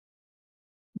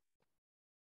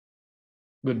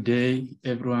Good day,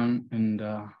 everyone, and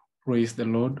praise the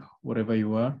Lord wherever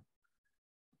you are.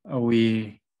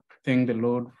 We thank the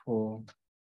Lord for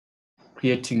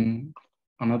creating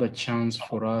another chance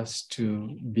for us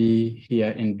to be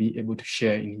here and be able to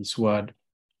share in His Word.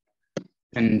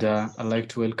 And I'd like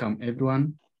to welcome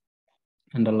everyone,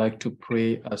 and I'd like to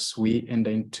pray as we enter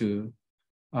into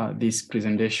this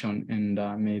presentation,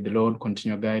 and may the Lord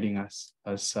continue guiding us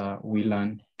as we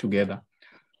learn together.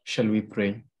 Shall we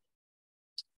pray?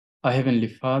 Our Heavenly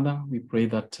Father, we pray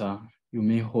that you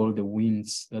may hold the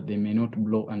winds, that they may not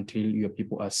blow until your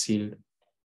people are sealed.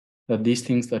 That these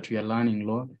things that we are learning,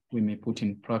 Lord, we may put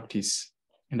in practice.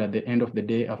 And at the end of the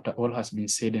day, after all has been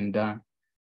said and done,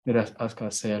 let us ask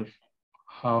ourselves,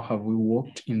 how have we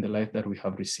walked in the life that we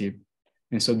have received?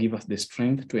 And so give us the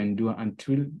strength to endure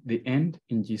until the end.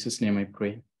 In Jesus' name I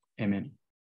pray. Amen.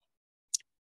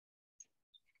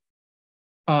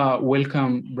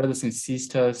 Welcome, brothers and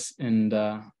sisters,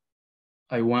 and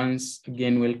I once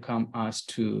again welcome us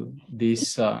to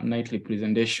this nightly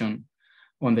presentation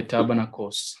on the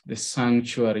Tabernacles, the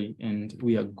sanctuary, and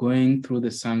we are going through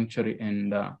the sanctuary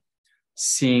and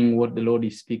seeing what the Lord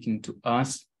is speaking to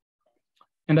us.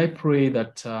 And I pray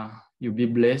that you be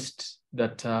blessed,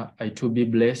 that I too be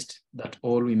blessed, that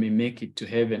all we may make it to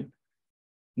heaven,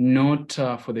 not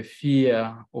for the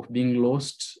fear of being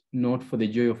lost, not for the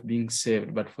joy of being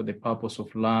saved, but for the purpose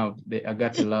of love, the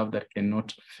agape love that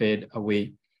cannot fade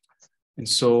away. And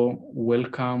so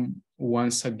welcome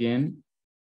once again,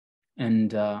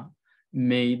 and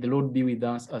may the Lord be with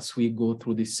us as we go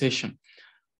through this session.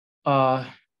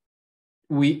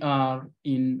 We are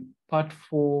in part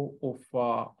 4 of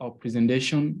our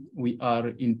presentation. We are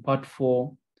in part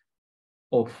 4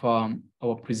 of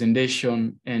our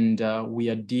presentation, and we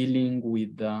are dealing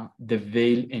with the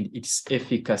veil and its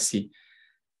efficacy.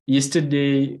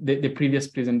 Yesterday, the previous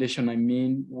presentation,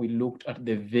 we looked at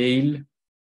the veil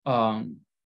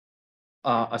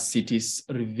as it is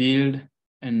revealed,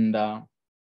 and a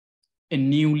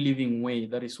new living way.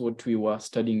 That is what we were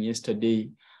studying yesterday,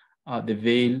 the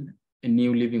veil, a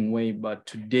new living way. But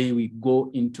today we go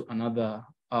into another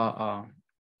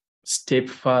step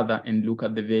further and look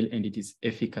at the veil and its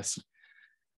efficacy.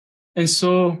 And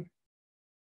so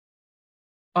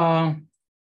there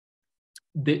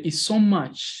is so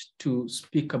much to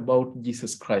speak about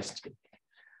Jesus Christ.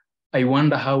 I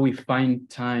wonder how we find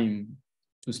time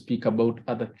to speak about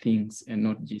other things and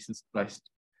not Jesus Christ,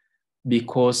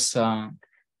 because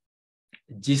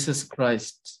Jesus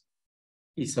Christ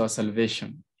is our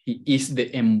salvation. He is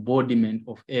the embodiment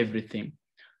of everything.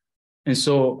 And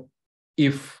so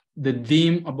if the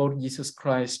theme about Jesus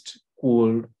Christ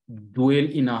could dwell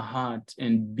in our heart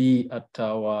and be at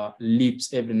our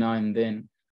lips every now and then,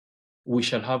 we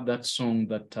shall have that song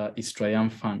that is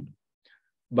triumphant.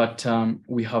 But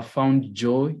we have found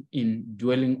joy in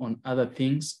dwelling on other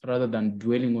things rather than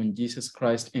dwelling on Jesus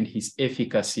Christ and his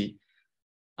efficacy,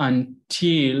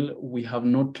 until we have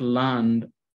not learned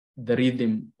the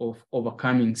rhythm of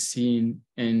overcoming sin,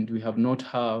 and we have not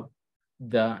had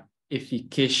the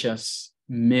efficacious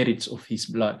merits of his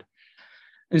blood.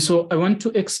 And so I want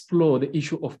to explore the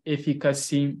issue of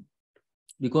efficacy,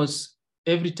 because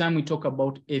every time we talk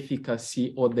about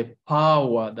efficacy or the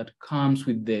power that comes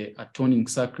with the atoning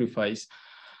sacrifice,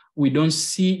 we don't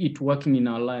see it working in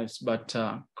our lives, but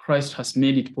Christ has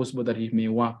made it possible that it may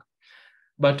work.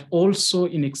 But also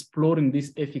in exploring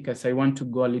this efficacy, I want to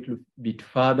go a little bit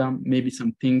further, maybe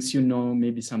some things you know,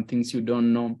 maybe some things you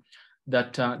don't know,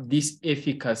 that this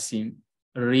efficacy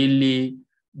really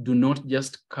do not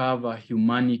just cover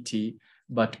humanity,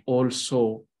 but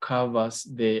also covers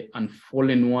the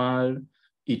unfallen world.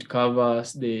 It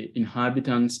covers the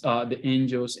inhabitants, the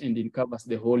angels, and it covers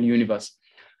the whole universe.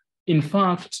 In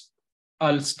fact,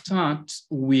 I'll start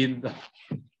with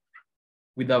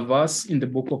a verse in the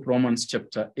book of Romans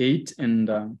chapter 8, and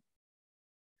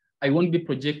I won't be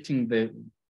projecting the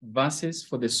verses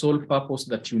for the sole purpose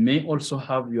that you may also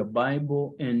have your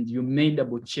Bible and you may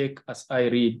double check as I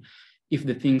read if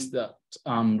the things that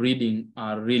I'm reading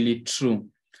are really true.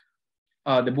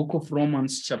 The book of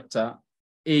Romans chapter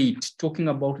 8, talking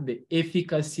about the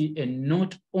efficacy, and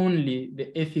not only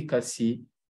the efficacy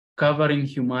covering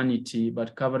humanity,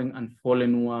 but covering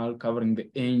unfallen world, covering the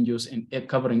angels, and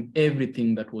covering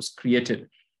everything that was created.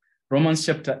 Romans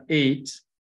chapter 8,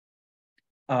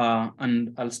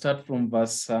 and I'll start from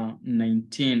verse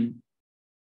 19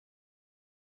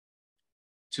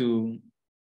 to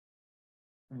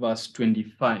verse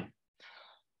 25.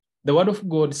 The word of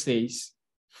God says,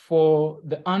 "For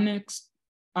the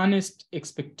earnest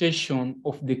expectation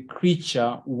of the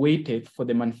creature waiteth for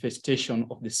the manifestation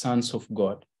of the sons of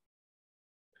God.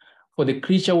 For the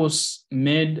creature was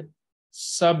made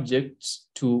subject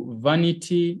to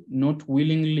vanity, not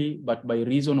willingly, but by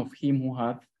reason of him who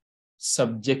hath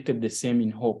subjected the same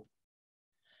in hope.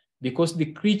 Because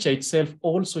the creature itself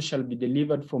also shall be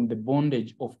delivered from the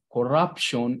bondage of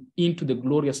corruption into the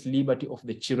glorious liberty of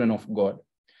the children of God.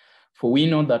 For we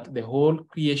know that the whole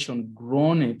creation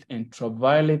groaneth and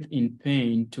travaileth in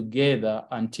pain together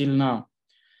until now.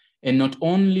 And not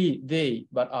only they,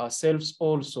 but ourselves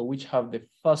also, which have the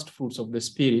first fruits of the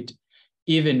Spirit,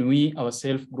 even we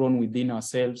ourselves groan within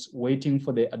ourselves, waiting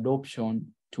for the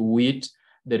adoption, to wit,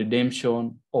 the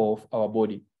redemption of our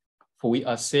body. For we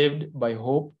are saved by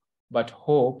hope, but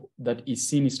hope that is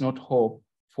seen is not hope.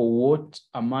 For what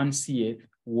a man seeth,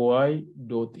 why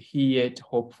doth he yet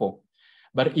hope for?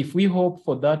 But if we hope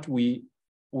for that we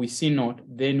see not,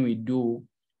 then we do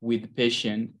with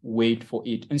patience wait for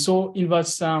it. And so in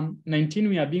verse 19,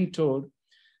 we are being told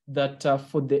that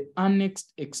for the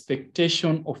annexed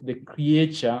expectation of the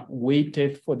creature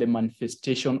waiteth for the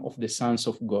manifestation of the sons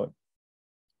of God.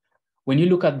 When you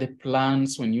look at the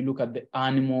plants, when you look at the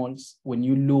animals, when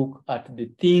you look at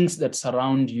the things that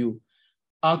surround you,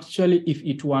 actually, if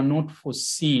it were not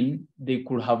foreseen, they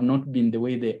could have not been the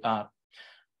way they are.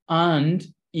 And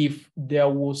if there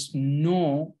was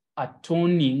no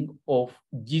atoning of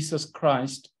Jesus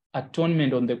Christ,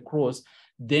 atonement on the cross,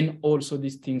 then also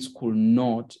these things could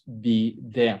not be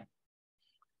there.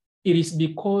 It is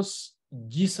because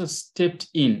Jesus stepped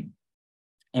in.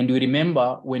 And we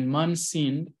remember when man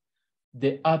sinned,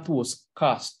 the earth was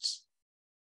cursed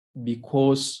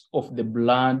because of the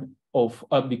blood of,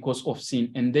 because of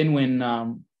sin. And then when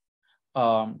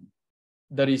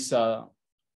there is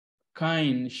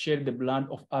Cain shed the blood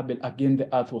of Abel, again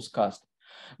the earth was cursed.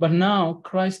 But now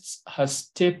Christ has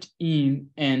stepped in,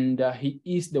 and he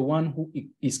is the one who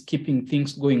is keeping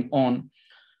things going on,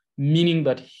 meaning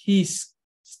that his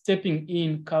stepping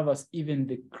in covers even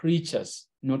the creatures,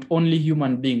 not only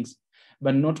human beings.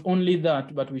 But not only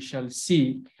that, but we shall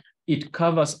see it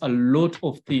covers a lot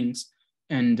of things.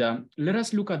 And let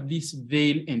us look at this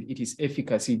veil and its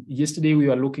efficacy. Yesterday, we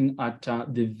were looking at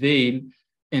the veil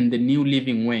and the new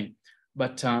living way.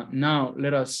 But now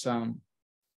let us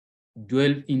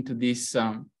dwell into this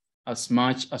as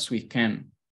much as we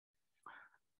can.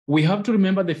 We have to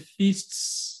remember the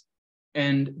feasts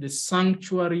and the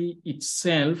sanctuary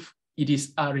itself. It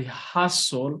is a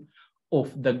rehearsal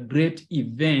of the great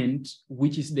event,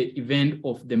 which is the event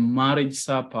of the marriage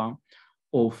supper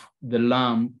of the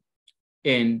Lamb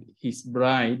and his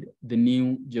bride, the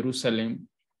New Jerusalem.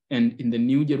 And in the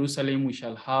New Jerusalem, we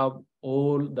shall have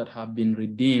all that have been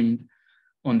redeemed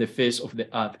on the face of the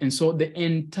earth. And so the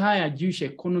entire Jewish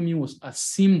economy was a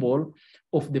symbol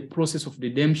of the process of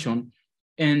redemption.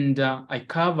 And I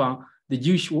cover the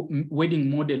Jewish wedding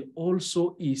model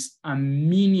also is a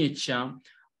miniature.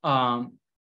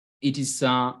 It is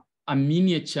a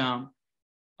miniature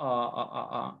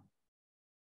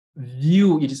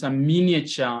view. It is a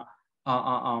miniature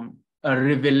a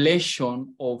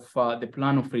revelation of the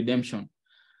plan of redemption.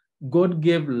 God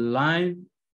gave live,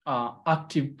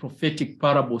 active prophetic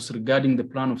parables regarding the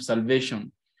plan of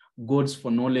salvation. God's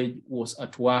foreknowledge was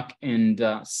at work, and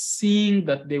seeing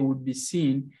that they would be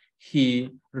seen, he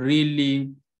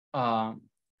really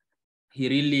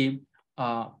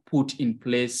put in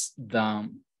place the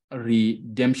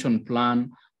redemption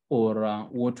plan, or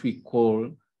what we call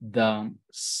the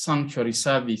sanctuary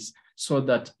service, so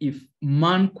that if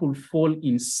man could fall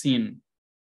in sin,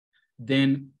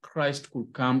 then Christ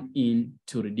could come in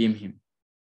to redeem him.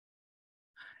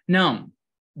 Now,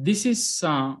 this is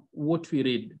what we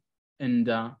read, and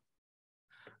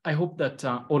I hope that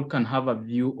all can have a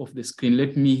view of the screen.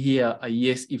 Let me hear a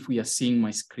yes if we are seeing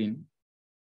my screen.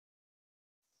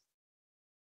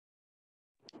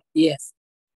 Yes.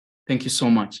 Thank you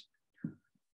so much.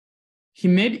 He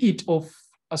made it of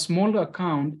a small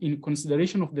account in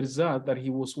consideration of the result that he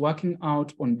was working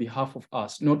out on behalf of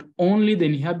us, not only the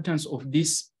inhabitants of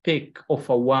this speck of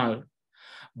a world,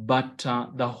 but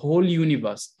the whole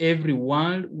universe, every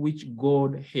world which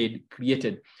God had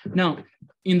created. Now,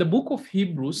 in the book of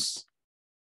Hebrews,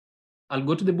 I'll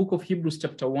go to the book of Hebrews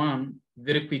chapter 1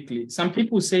 very quickly. Some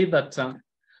people say that,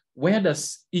 where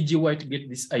does E.G. White get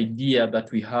this idea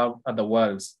that we have other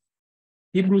worlds?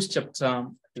 Hebrews chapter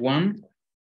 1,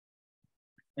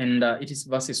 and it is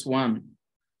verses 1.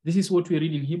 This is what we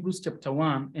read in Hebrews chapter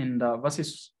 1, and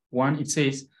verses 1, it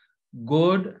says,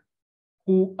 God,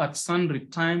 who at sundry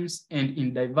times and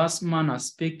in diverse manners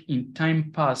spake in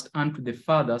time past unto the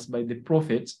fathers by the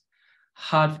prophets,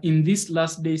 hath in this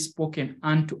last day spoken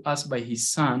unto us by his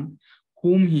Son,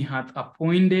 whom he hath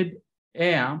appointed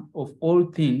heir of all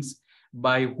things,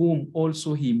 by whom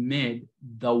also he made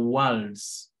the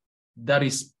worlds. That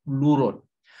is plural.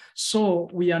 So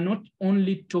we are not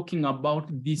only talking about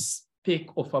this speck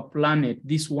of a planet,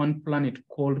 this one planet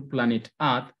called planet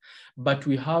Earth, but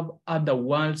we have other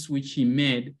worlds which he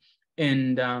made.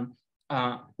 And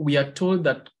we are told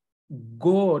that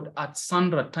God at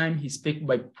sundry time he spake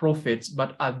by prophets,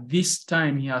 but at this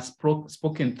time he has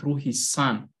spoken through his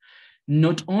son,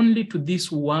 not only to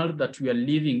this world that we are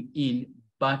living in,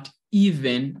 but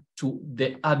even to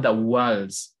the other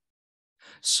worlds.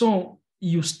 So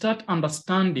you start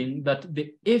understanding that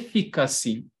the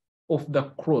efficacy of the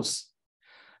cross,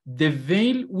 the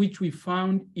veil which we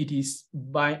found, it is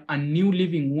by a new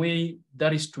living way,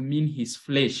 that is to mean his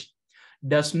flesh,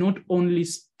 does not only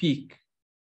speak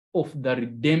of the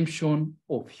redemption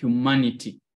of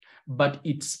humanity, but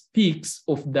it speaks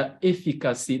of the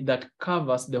efficacy that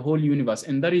covers the whole universe.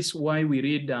 And that is why we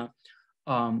read,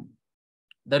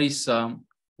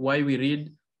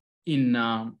 in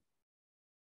 5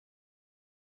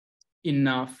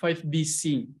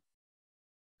 BC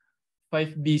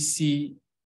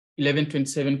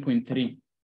 1127.3.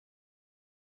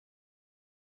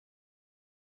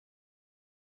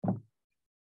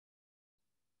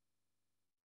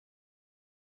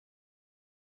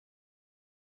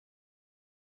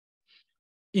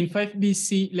 In 5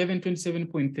 BC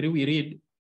 1127.3, we read,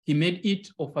 he made it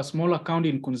of a small account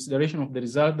in consideration of the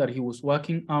result that he was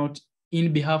working out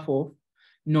in behalf of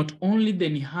not only the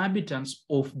inhabitants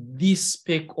of this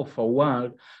speck of a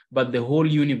world, but the whole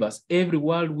universe, every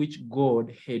world which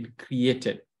God had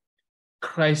created.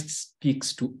 Christ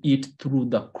speaks to it through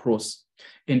the cross.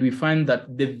 And we find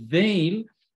that the veil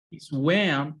is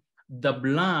where the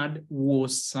blood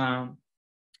was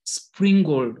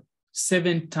sprinkled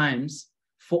 7 times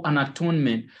for an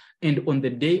atonement. And on the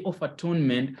day of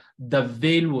atonement, the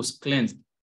veil was cleansed.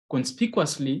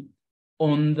 Conspicuously,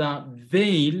 on the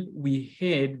veil, we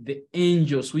had the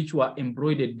angels which were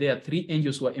embroidered there. 3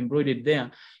 angels were embroidered there.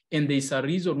 And there's a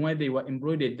reason why they were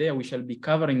embroidered there. We shall be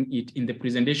covering it in the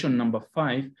presentation number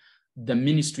 5, the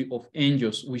ministry of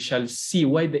angels. We shall see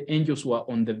why the angels were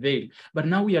on the veil. But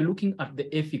now we are looking at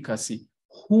the efficacy.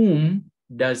 Whom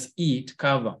does it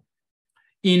cover?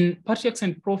 In Patriarchs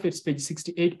and Prophets, page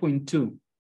 68.2,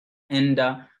 and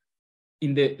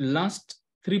in the last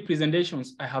 3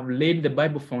 presentations, I have laid the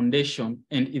Bible foundation,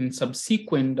 and in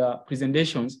subsequent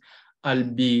presentations, I'll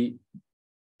be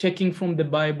taking from the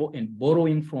Bible and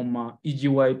borrowing from E.G.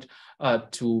 White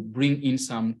to bring in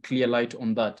some clear light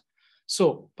on that.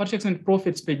 So, Patriarchs and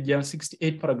Prophets, page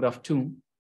 68, paragraph 2,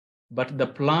 but the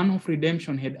plan of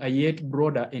redemption had a yet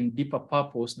broader and deeper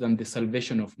purpose than the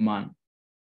salvation of man.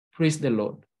 Praise the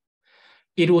Lord.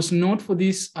 It was not for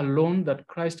this alone that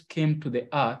Christ came to the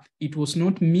earth. It was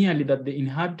not merely that the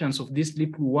inhabitants of this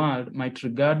little world might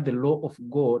regard the law of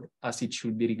God as it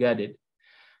should be regarded,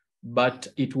 but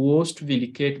it was to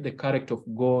vindicate the character of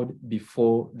God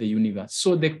before the universe.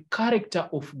 So the character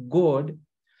of God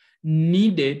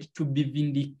needed to be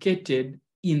vindicated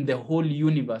in the whole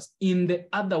universe, in the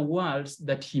other worlds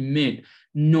that he made.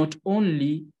 Not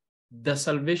only the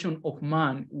salvation of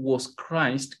man was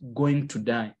Christ going to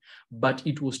die, but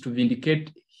it was to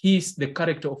vindicate the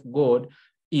character of God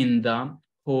in the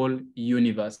whole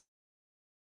universe.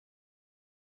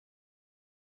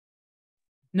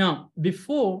 Now,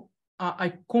 before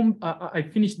I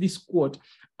finish this quote,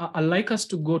 I'd like us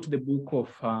to go to the book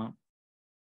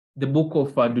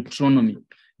of Deuteronomy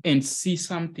and see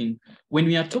something. When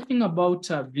we are talking about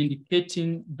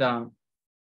vindicating the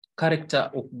character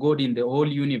of God in the whole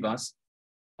universe,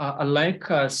 I'd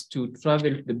like us to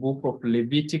travel to the book of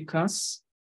Leviticus,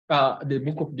 the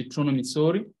book of Deuteronomy,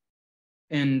 sorry,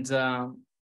 and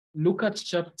look at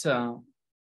chapter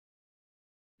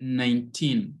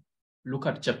 19. Look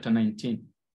at chapter 19.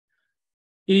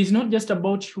 It is not just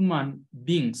about human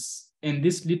beings and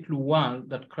this little world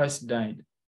that Christ died,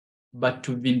 but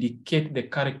to vindicate the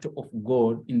character of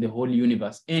God in the whole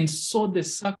universe. And so the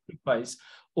sacrifice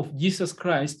of Jesus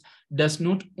Christ does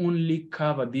not only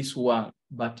cover this world,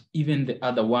 but even the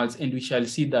other worlds. And we shall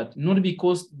see that not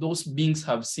because those beings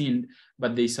have sinned,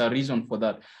 but there is a reason for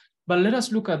that. But let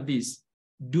us look at this.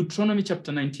 Deuteronomy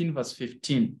chapter 19, verse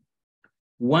 15.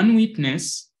 One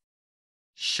witness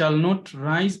shall not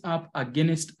rise up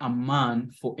against a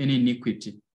man for any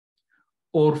iniquity,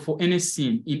 or for any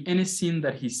sin, in any sin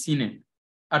that he sinned.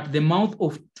 At the mouth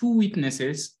of 2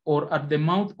 witnesses, or at the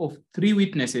mouth of 3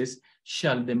 witnesses,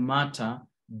 shall the matter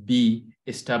be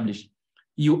established.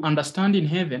 You understand in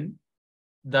heaven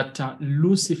that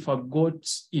Lucifer got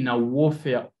in a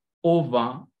warfare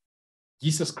over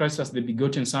Jesus Christ as the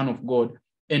begotten Son of God.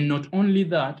 And not only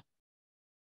that,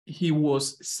 he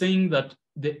was saying that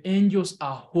the angels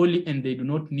are holy and they do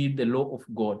not need the law of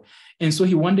God. And so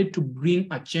he wanted to bring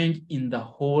a change in the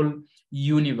whole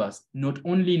universe, not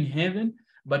only in heaven,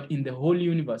 but in the whole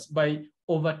universe. By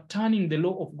overturning the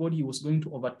law of God, he was going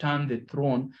to overturn the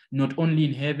throne, not only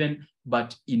in heaven,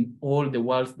 but in all the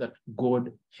worlds that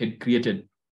God had created.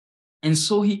 And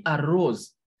so he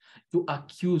arose to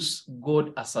accuse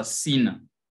God as a sinner.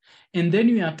 And then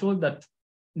we are told that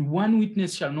one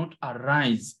witness shall not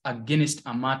arise against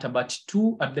a matter, but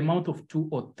two at the mouth of two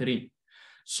or three.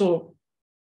 So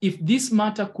if this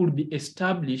matter could be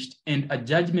established and a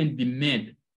judgment be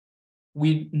made,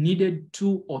 we needed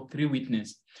two or three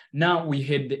witnesses. Now we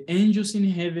had the angels in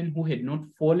heaven who had not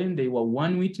fallen. They were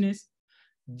one witness.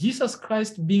 Jesus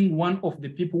Christ being one of the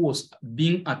people who was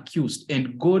being accused,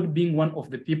 and God being one of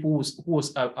the people who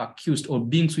was accused, or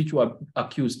beings which were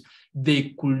accused,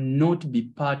 they could not be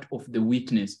part of the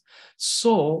witness.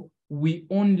 So we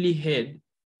only had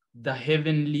the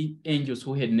heavenly angels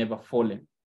who had never fallen.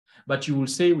 But you will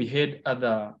say we had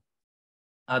other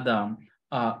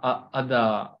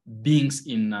beings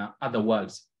in other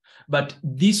worlds. But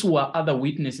these were other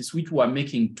witnesses which were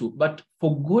making two. But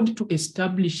for God to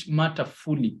establish matter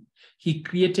fully, he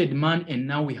created man, and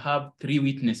now we have three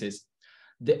witnesses.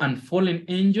 The unfallen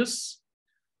angels,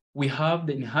 we have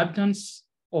the inhabitants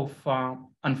of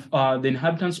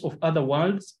other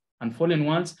worlds, unfallen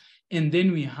worlds, and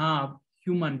then we have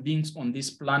human beings on this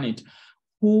planet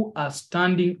who are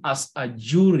standing as a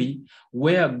jury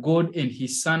where God and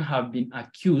his son have been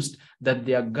accused that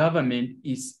their government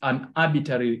is an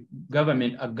arbitrary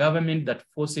government, a government that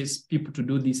forces people to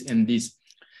do this and this.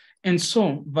 And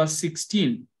so verse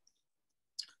 16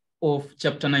 of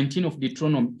chapter 19 of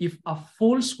Deuteronomy, if a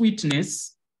false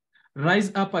witness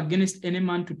rise up against any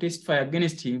man to testify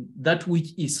against him, that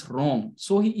which is wrong.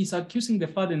 So he is accusing the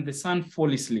Father and the Son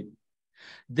falsely.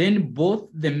 Then both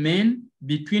the men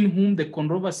between whom the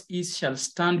controversy is shall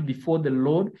stand before the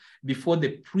Lord, before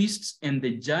the priests and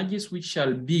the judges which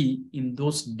shall be in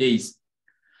those days.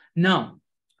 Now,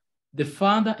 the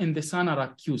Father and the Son are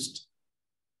accused,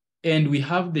 and we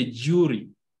have the jury,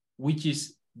 which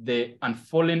is the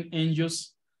unfallen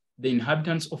angels, the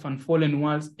inhabitants of unfallen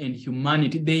worlds, and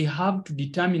humanity. They have to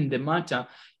determine the matter.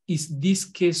 Is this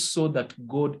case so that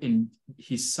God and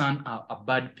his Son are a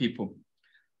bad people?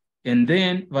 And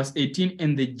then verse 18,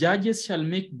 and the judges shall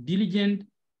make diligent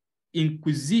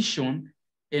inquisition,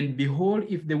 and behold,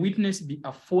 if the witness be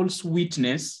a false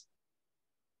witness,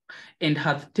 and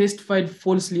hath testified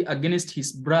falsely against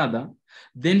his brother,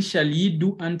 then shall ye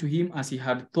do unto him as he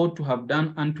had thought to have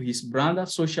done unto his brother,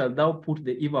 so shalt thou put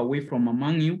the evil away from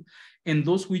among you. And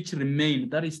those which remain,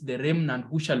 that is the remnant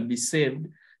who shall be saved,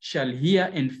 shall hear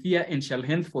and fear, and shall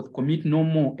henceforth commit no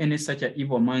more any such a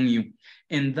evil among you.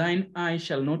 And thine eye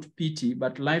shall not pity,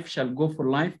 but life shall go for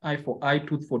life, eye for eye,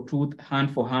 tooth for tooth,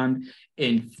 hand for hand,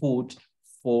 and foot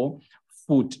for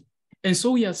foot. And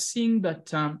so we are seeing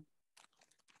that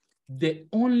the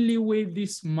only way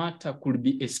this matter could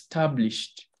be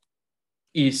established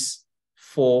is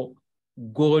for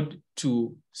God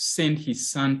to send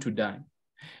his Son to die.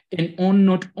 And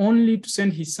not only to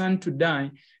send his Son to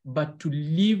die, but to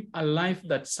live a life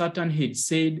that Satan had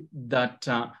said that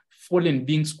fallen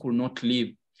beings could not live,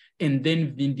 and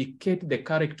then vindicate the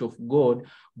character of God,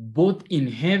 both in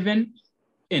heaven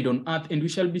and on earth. And we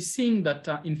shall be seeing that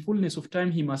in fullness of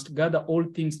time, he must gather all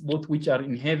things, both which are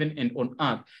in heaven and on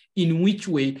earth, in which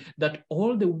way that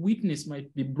all the witness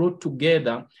might be brought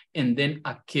together and then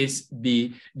a case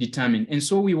be determined. And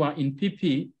so we were in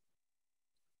PP,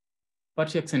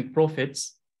 Patriarchs and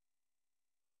Prophets.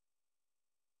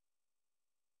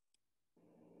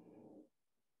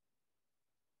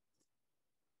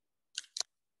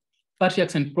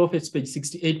 Patriarchs and Prophets, page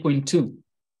 68.2.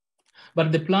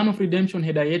 But the plan of redemption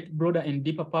had a yet broader and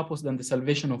deeper purpose than the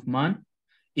salvation of man.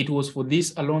 It was for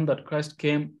this alone that Christ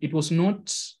came. It was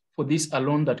not for this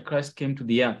alone that Christ came to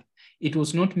the earth. It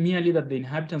was not merely that the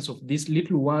inhabitants of this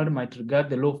little world might regard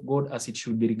the law of God as it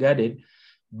should be regarded,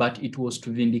 but it was to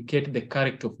vindicate the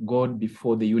character of God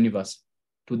before the universe.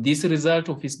 To this result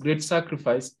of his great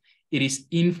sacrifice, it is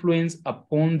influence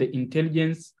upon the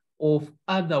intelligence of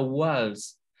other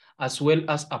worlds, as well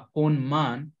as upon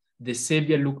man, the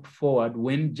Savior looked forward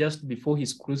when just before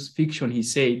his crucifixion, he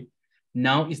said,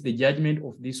 now is the judgment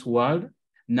of this world.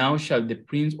 Now shall the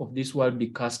prince of this world be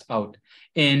cast out.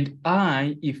 And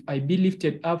I, if I be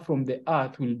lifted up from the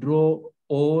earth, will draw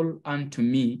all unto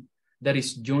me. That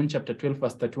is John chapter 12,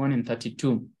 verse 31 and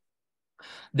 32.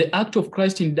 The act of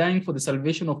Christ in dying for the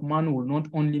salvation of man will not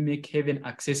only make heaven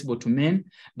accessible to men,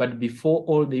 but before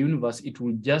all the universe, it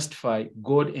will justify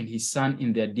God and his Son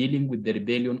in their dealing with the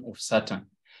rebellion of Satan.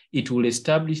 It will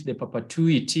establish the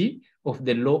perpetuity of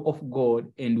the law of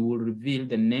God and will reveal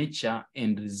the nature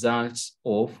and results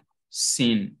of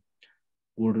sin.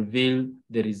 Will reveal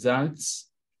the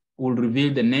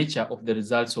nature of the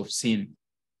results of sin.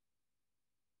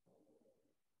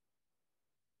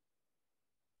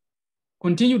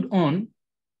 Continued on,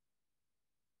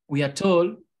 we are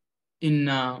told in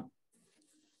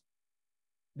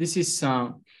this is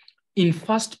in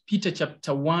 1 Peter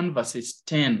chapter 1 verses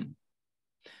 10.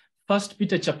 1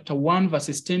 Peter chapter 1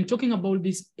 verses 10, talking about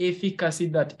this efficacy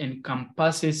that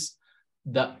encompasses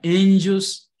the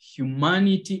angels,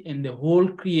 humanity, and the whole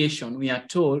creation. We are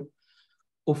told,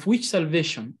 of which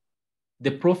salvation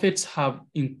the prophets have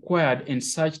inquired and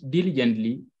searched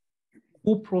diligently,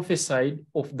 who prophesied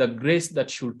of the grace that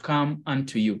should come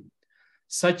unto you,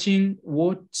 searching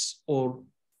what or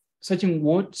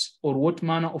what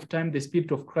manner of time the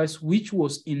Spirit of Christ which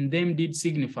was in them did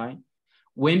signify,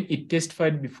 when it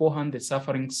testified beforehand the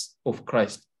sufferings of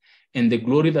Christ and the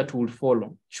glory that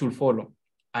should follow,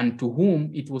 and to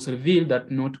whom it was revealed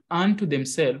that not unto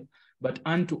themselves, but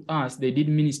unto us they did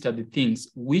minister the things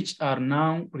which are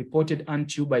now reported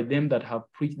unto you by them that have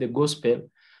preached the gospel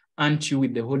unto you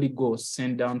with the Holy Ghost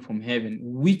sent down from heaven,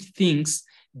 which things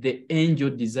the angel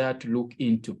desired to look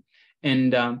into.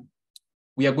 And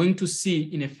we are going to see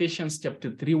in Ephesians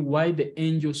chapter 3 why the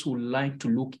angels would like to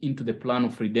look into the plan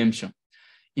of redemption.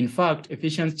 In fact,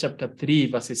 Ephesians chapter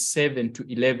 3 verses 7 to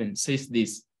 11 says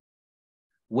this: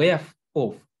 whereof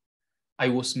I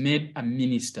was made a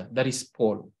minister, that is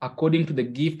Paul, according to the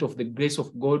gift of the grace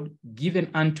of God given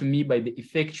unto me by the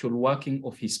effectual working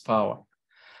of his power.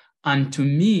 And to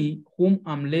me, whom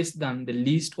am less than the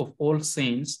least of all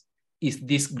saints, is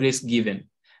this grace given,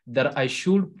 that I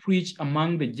should preach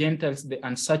among the Gentiles the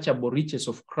unsearchable riches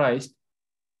of Christ,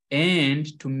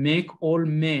 and to make all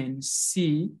men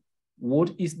see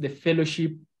what is the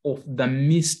fellowship of the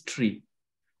mystery,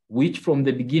 which from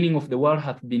the beginning of the world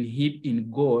hath been hid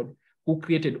in God, who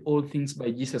created all things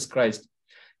by Jesus Christ,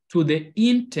 to the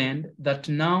intent that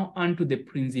now unto the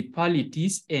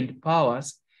principalities and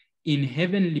powers in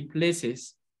heavenly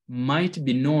places might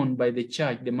be known by the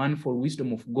church the manifold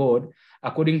wisdom of God,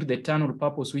 according to the eternal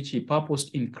purpose which he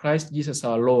purposed in Christ Jesus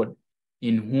our Lord,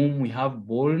 in whom we have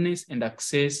boldness and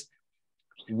access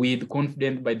with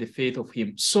confidence by the faith of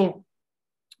him. So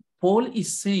Paul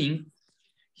is saying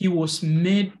he was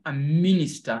made a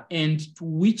minister, and to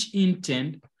which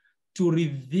intent? To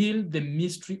reveal the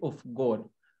mystery of God.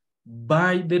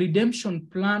 By the redemption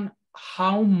plan,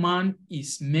 how man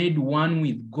is made one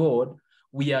with God,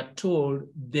 we are told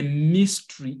the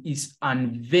mystery is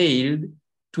unveiled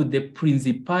to the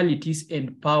principalities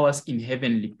and powers in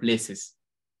heavenly places.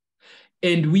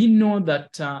 And we know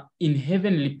that in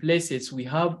heavenly places, we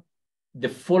have the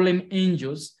fallen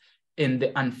angels and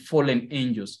the unfallen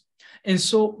angels. And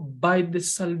so by the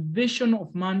salvation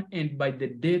of man and by the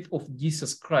death of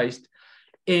Jesus Christ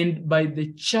and by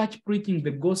the church preaching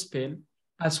the gospel,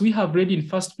 as we have read in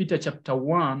 1 Peter chapter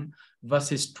 1,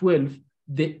 verses 12,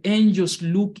 the angels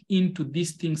look into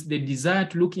these things. They desire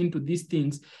to look into these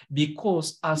things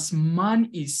because as man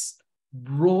is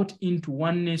brought into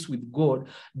oneness with God,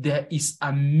 there is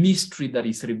a mystery that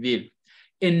is revealed.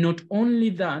 And not only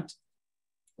that,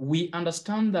 we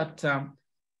understand that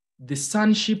the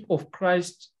sonship of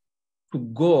Christ to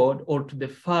God or to the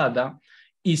Father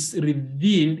is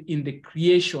revealed in the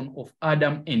creation of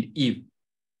Adam and Eve.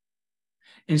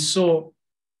 And so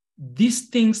these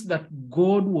things that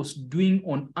God was doing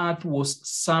on earth was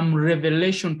some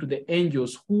revelation to the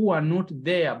angels who are not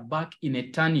there back in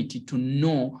eternity to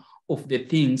know of the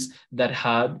things that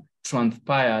had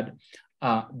transpired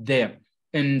there.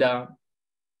 And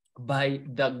by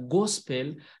the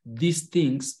gospel, these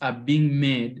things are being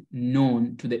made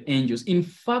known to the angels. In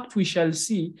fact, we shall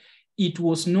see it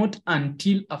was not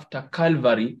until after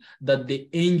Calvary that the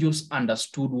angels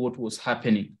understood what was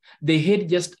happening. They had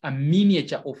just a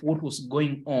miniature of what was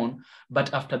going on,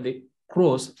 but after the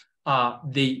cross,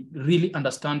 they really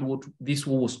understand what this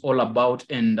was all about,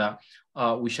 and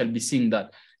we shall be seeing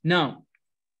that. Now,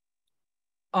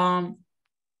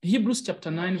 Hebrews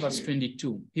chapter 9, verse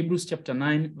 22. Hebrews chapter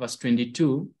 9, verse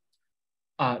 22.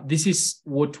 This is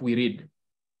what we read.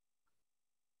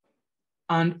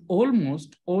 And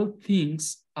almost all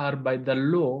things are by the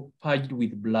law purged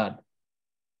with blood.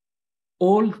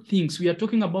 All things, we are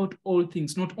talking about all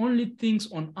things, not only things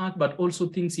on earth, but also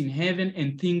things in heaven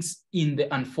and things in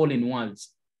the unfallen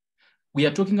worlds. We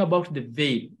are talking about the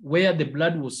veil, where the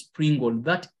blood was sprinkled.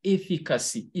 That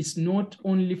efficacy is not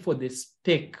only for the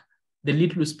speck, the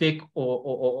little speck,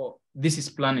 or this is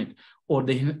planet, or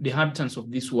the inhabitants of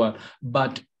this world,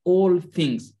 but all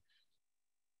things.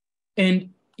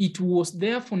 And it was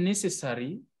therefore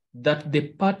necessary that the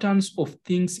patterns of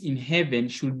things in heaven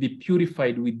should be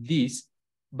purified with this,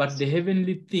 but the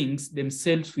heavenly things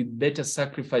themselves with better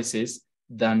sacrifices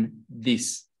than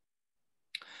this.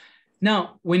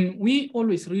 Now, when we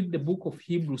always read the book of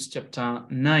Hebrews chapter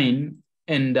 9,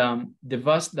 and the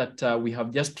verse that we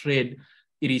have just read,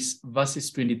 it is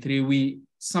verses 23, we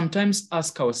sometimes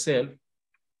ask ourselves,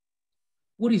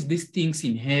 what is these things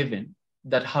in heaven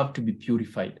that have to be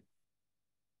purified?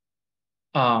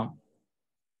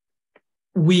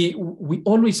 We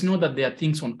always know that there are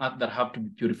things on earth that have to be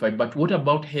purified, but what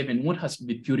about heaven? What has to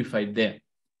be purified there?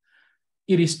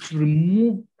 It is to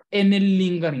remove any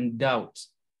lingering doubt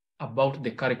about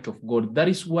the character of God. That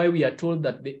is why we are told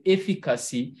that the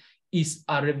efficacy is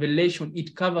a revelation.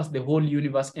 It covers the whole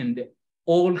universe and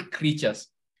all creatures,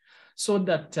 so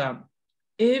that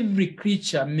every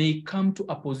creature may come to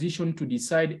a position to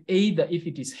decide either if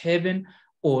it is heaven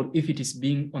or if it is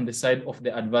being on the side of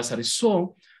the adversary.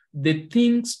 So the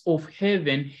things of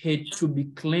heaven had to be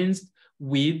cleansed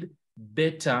with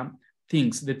better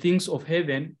things. The things of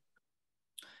heaven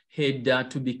had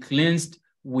to be cleansed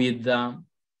with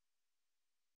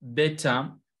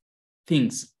better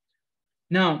things.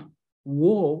 Now,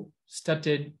 war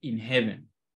started in heaven.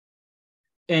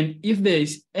 And if there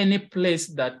is any place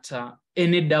that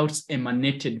any doubts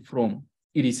emanated from,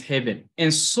 it is heaven.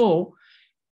 And so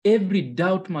every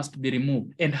doubt must be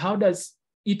removed. And how does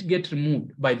it get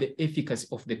removed? By the efficacy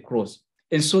of the cross.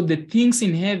 And so the things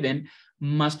in heaven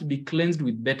must be cleansed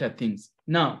with better things.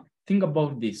 Now, think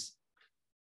about this.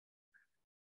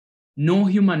 No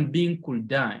human being could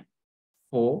die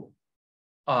for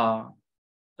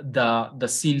the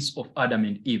sins of Adam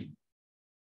and Eve,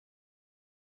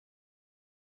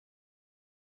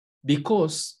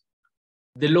 because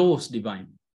the law was divine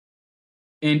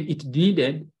and it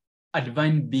needed a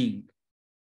divine being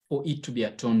for it to be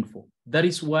atoned for. That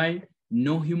is why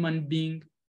no human being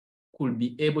could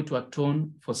be able to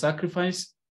atone for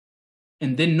sacrifice,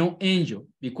 and then no angel,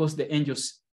 because the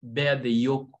angels bear the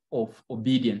yoke of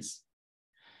obedience.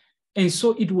 And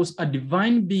so it was a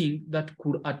divine being that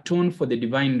could atone for the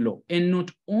divine law. And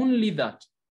not only that,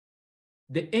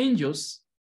 the angels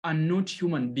are not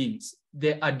human beings,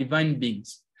 they are divine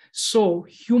beings. So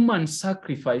human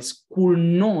sacrifice could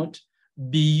not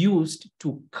be used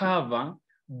to cover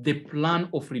the plan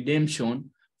of redemption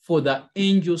for the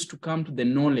angels to come to the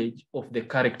knowledge of the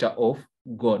character of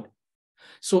God.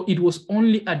 So it was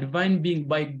only a divine being,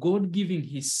 by God giving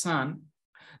his son,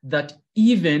 that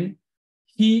even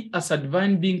he as a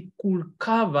divine being could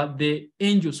cover the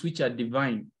angels which are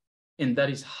divine. And that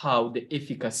is how the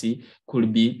efficacy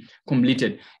could be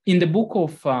completed. In the book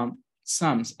of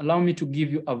Psalms, allow me to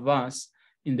give you a verse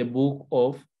in the book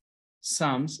of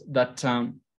Psalms that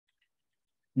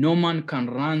no man can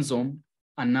ransom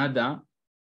another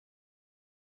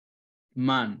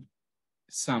man.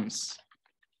 Psalms.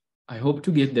 I hope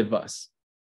to get the verse.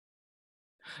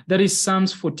 That is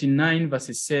Psalms 49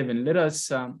 verses 7. Let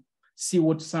us see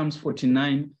what Psalms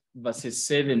 49 verses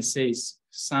 7 says.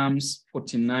 Psalms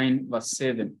 49 verse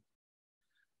 7.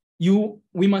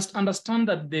 We must understand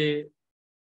that the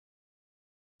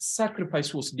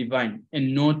sacrifice was divine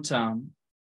and not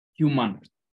human.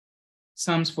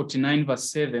 Psalms 49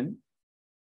 verse 7.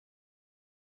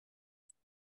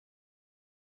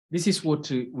 This is what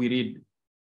we read.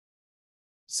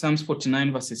 Psalms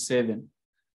 49 verses 7.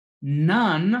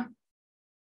 None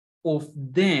of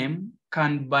them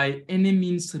can by any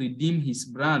means redeem his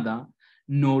brother,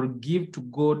 nor give to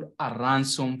God a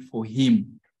ransom for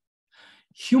him.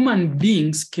 Human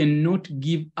beings cannot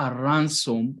give a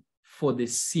ransom for the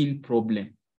sin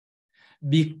problem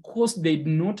because they do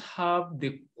not have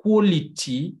the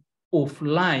quality of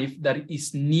life that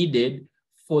is needed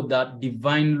for that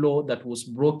divine law that was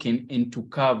broken and to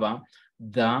cover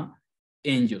the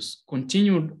angels.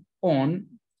 Continued on,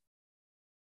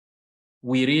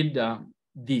 we read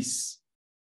this.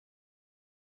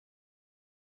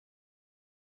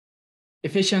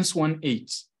 Ephesians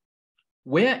 1:8,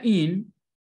 wherein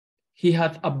he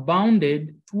hath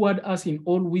abounded toward us in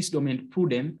all wisdom and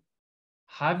prudence,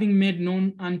 having made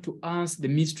known unto us the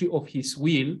mystery of his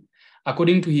will,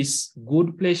 according to his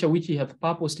good pleasure which he hath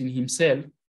purposed in himself.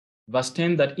 Verse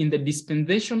 10, that in the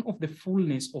dispensation of the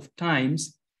fullness of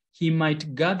times, he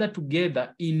might gather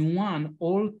together in one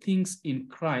all things in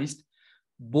Christ,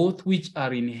 both which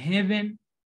are in heaven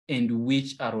and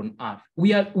which are on earth.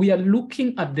 We are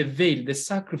looking at the veil, the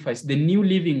sacrifice, the new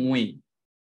living way.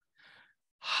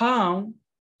 How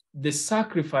the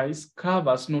sacrifice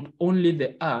covers not only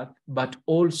the earth, but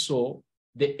also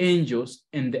the angels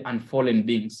and the unfallen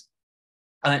beings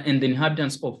and the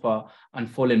inhabitants of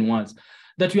unfallen worlds.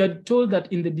 That we are told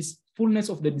that in the fullness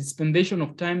of the dispensation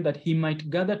of time, that he might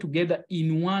gather together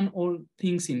in one all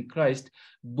things in Christ,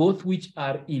 both which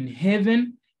are in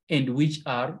heaven and which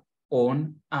are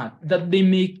on earth, that they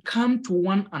may come to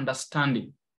one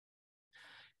understanding.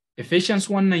 Ephesians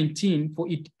 1:19, for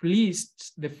it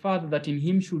pleased the Father that in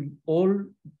him should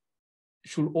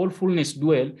all fullness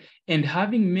dwell, and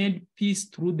having made peace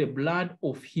through the blood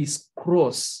of his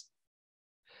cross.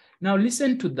 Now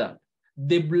listen to that.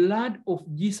 The blood of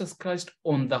Jesus Christ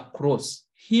on the cross,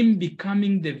 him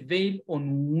becoming the veil on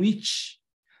which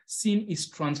sin is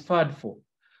transferred for,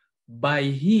 by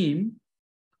him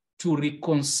to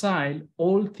reconcile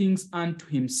all things unto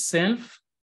himself.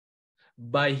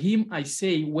 By him, I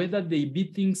say, whether they be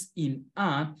things in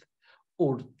earth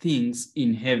or things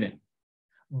in heaven.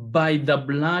 By the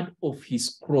blood of his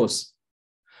cross,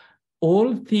 all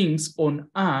things on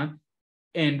earth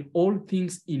and all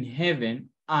things in heaven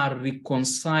are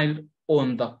reconciled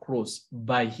on the cross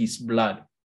by his blood.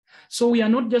 So we are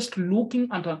not just looking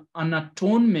at an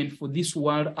atonement for this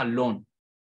world alone.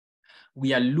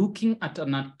 We are looking at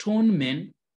an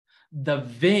atonement, the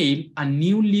veil, a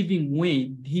new living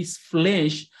way, his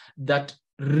flesh that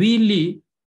really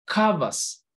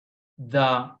covers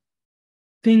the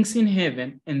things in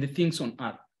heaven and the things on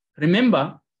earth.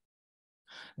 Remember,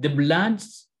 the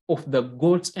bloods of the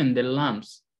goats and the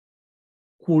lambs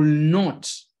could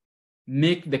not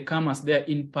make the comers there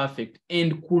imperfect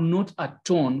and could not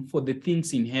atone for the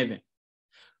things in heaven.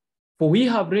 For we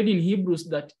have read in Hebrews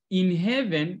that in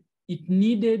heaven, it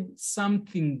needed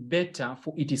something better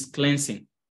for it is cleansing.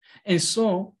 And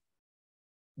so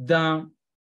the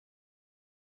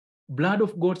blood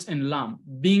of goats and lamb,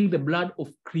 being the blood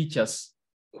of creatures,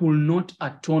 could not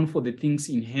atone for the things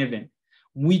in heaven,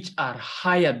 which are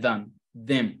higher than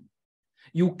them.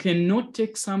 You cannot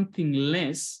take something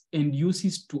less and use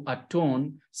it to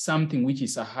atone something which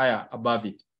is a higher above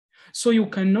it. So you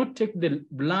cannot take the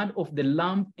blood of the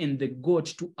lamb and the goat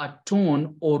to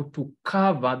atone or to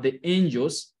cover the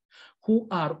angels who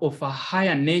are of a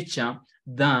higher nature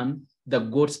than the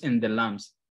goats and the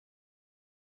lambs.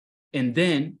 And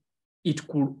then it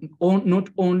could not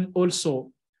only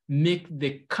also make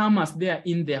the comers there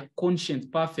in their conscience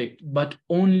perfect, but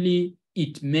only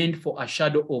it meant for a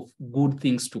shadow of good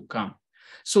things to come.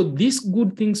 So these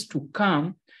good things to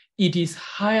come, it is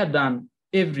higher than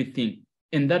everything.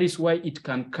 And that is why it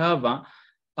can cover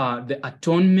the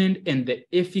atonement and the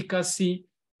efficacy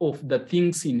of the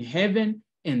things in heaven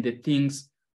and the things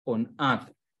on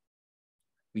earth.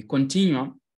 We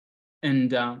continue, and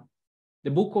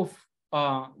the book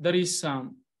of, that is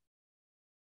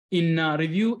in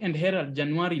Review and Herald,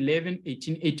 January 11,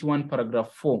 1881,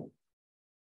 paragraph 4.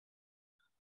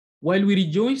 While we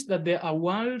rejoice that there are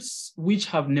worlds which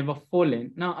have never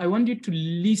fallen. Now, I want you to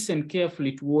listen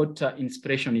carefully to what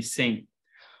inspiration is saying.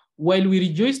 While we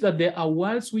rejoice that there are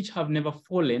worlds which have never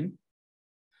fallen,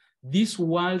 these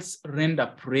worlds render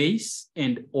praise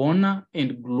and honor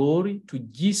and glory to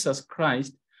Jesus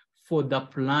Christ for the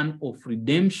plan of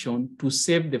redemption to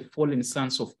save the fallen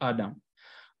sons of Adam,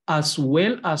 as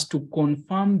well as to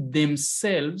confirm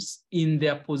themselves in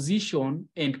their position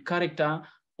and character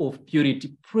of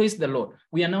purity. Praise the Lord.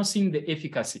 We are now seeing the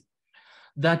efficacy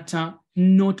that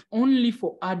not only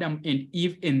for Adam and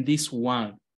Eve in this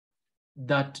world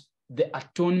that the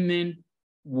atonement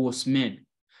was made,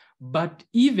 but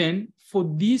even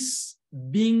for these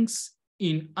beings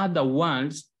in other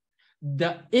worlds,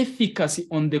 the efficacy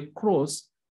on the cross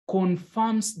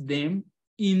confirms them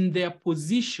in their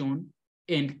position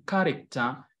and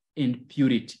character and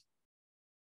purity.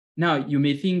 Now, you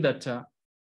may think that,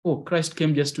 oh, Christ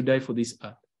came just to die for this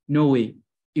earth. No way.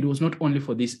 It was not only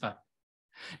for this earth.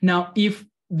 Now, if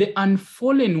the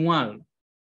unfallen world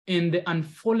and the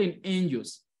unfallen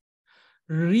angels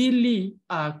really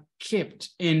are kept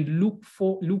and looked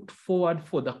forward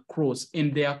for the cross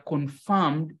and they are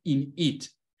confirmed in it,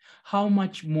 how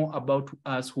much more about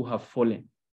us who have fallen?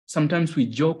 Sometimes we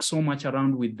joke so much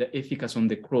around with the efficacy on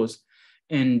the cross,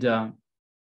 and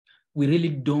we really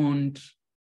don't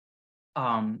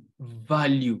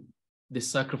value the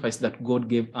sacrifice that God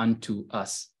gave unto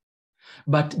us.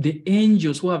 But the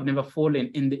angels who have never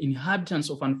fallen and the inhabitants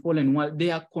of unfallen world,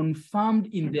 they are confirmed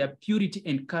in their purity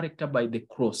and character by the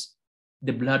cross,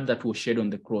 the blood that was shed on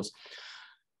the cross.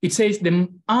 It says, the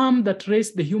arm that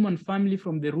raised the human family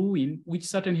from the ruin, which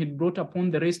Satan had brought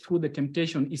upon the race through the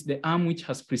temptation, is the arm which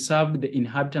has preserved the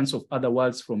inhabitants of other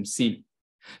worlds from sin.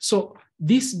 So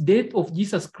this death of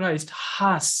Jesus Christ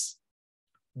has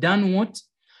done what?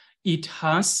 It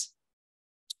has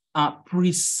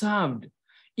preserved.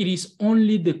 It is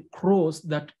only the cross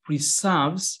that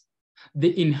preserves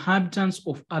the inhabitants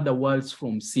of other worlds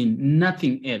from sin,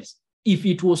 nothing else. If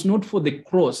it was not for the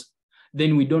cross,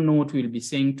 then we don't know what we'll be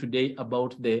saying today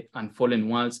about the unfallen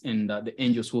worlds and the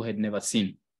angels who had never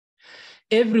sinned.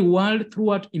 Every world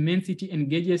throughout immensity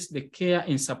engages the care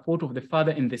and support of the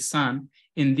Father and the Son,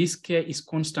 and this care is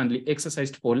constantly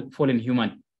exercised for fallen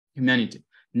humanity.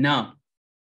 Now,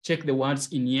 check the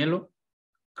words in yellow.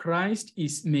 Christ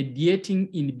is mediating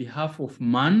in behalf of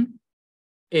man,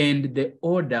 and the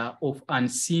order of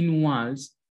unseen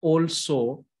worlds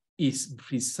also is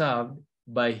preserved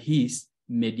by his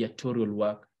mediatorial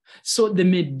work. So the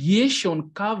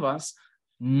mediation covers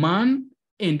man,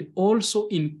 and also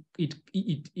it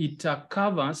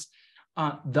covers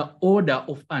the order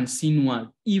of unseen world.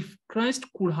 If Christ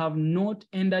could have not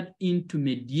entered into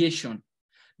mediation,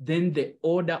 then the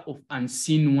order of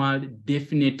unseen world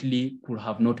definitely could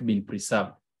have not been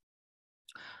preserved.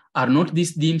 Are not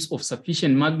these themes of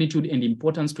sufficient magnitude and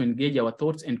importance to engage our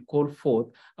thoughts and call forth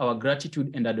our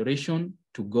gratitude and adoration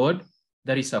to God?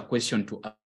 That is a question to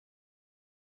ask.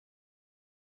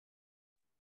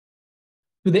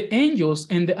 To the angels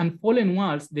and the unfallen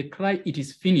worlds, the cry, "It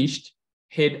is finished,"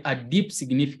 had a deep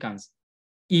significance.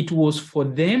 It was for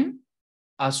them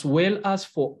as well as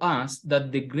for us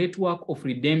that the great work of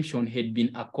redemption had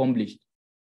been accomplished.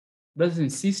 Brothers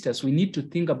and sisters, we need to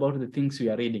think about the things we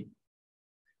are reading.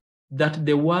 That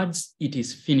the words, "it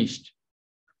is finished,"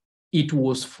 it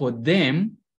was for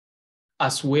them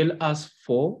as well as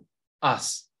for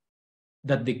us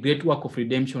that the great work of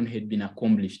redemption had been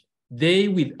accomplished. They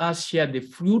with us share the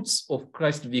fruits of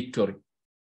Christ's victory.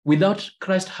 Without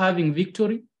Christ having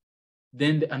victory,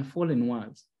 then the unfallen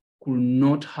worlds could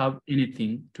not have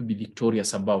anything to be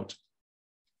victorious about.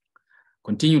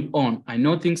 Continued on, I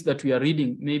know things that we are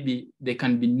reading, maybe they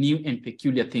can be new and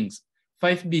peculiar things.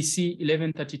 5 BC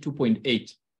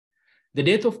 1132.8. The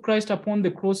death of Christ upon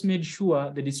the cross made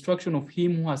sure the destruction of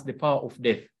him who has the power of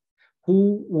death,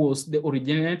 who was the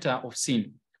originator of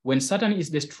sin. When Satan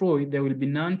is destroyed, there will be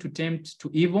none to tempt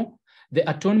to evil. The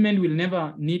atonement will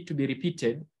never need to be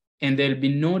repeated, and there will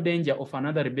be no danger of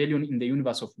another rebellion in the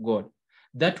universe of God.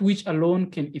 That which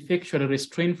alone can effectually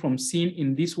restrain from sin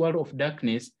in this world of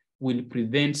darkness will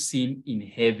prevent sin in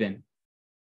heaven.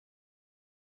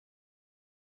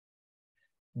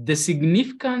 The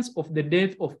significance of the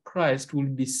death of Christ will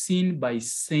be seen by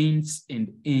saints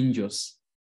and angels.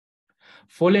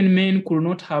 Fallen men could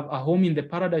not have a home in the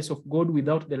paradise of God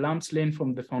without the lamb slain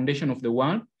from the foundation of the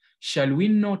world. Shall we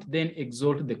not then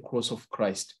exalt the cross of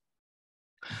Christ?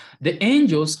 The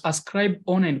angels ascribe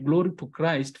honor and glory to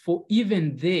Christ, for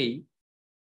even they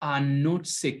are not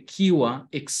secure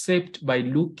except by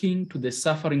looking to the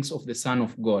sufferings of the Son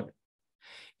of God.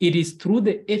 It is through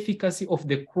the efficacy of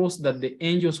the cross that the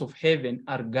angels of heaven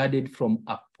are guarded from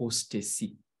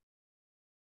apostasy.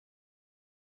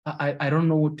 I don't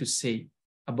know what to say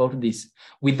about this.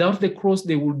 Without the cross,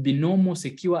 they would be no more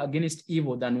secure against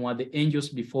evil than were the angels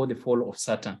before the fall of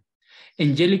Satan.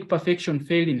 Angelic perfection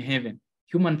failed in heaven.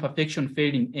 Human perfection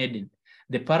failed in Eden,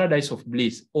 the paradise of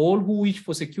bliss. All who wish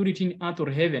for security in earth or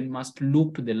heaven must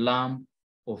look to the Lamb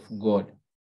of God.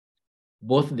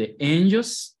 Both the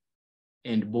angels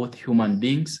and both human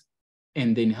beings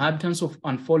and the inhabitants of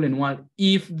unfallen world,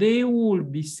 if they will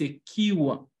be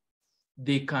secure,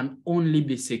 they can only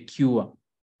be secure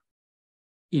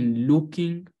in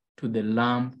looking to the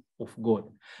Lamb of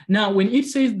God. Now, when it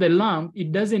says the Lamb,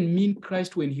 it doesn't mean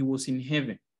Christ when he was in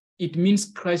heaven. It means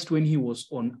Christ when he was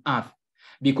on earth,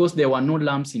 because there were no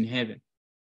lambs in heaven.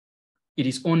 It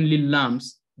is only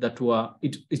lambs that were,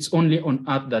 it's only on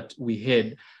earth that we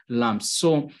had lambs.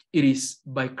 So it is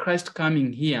by Christ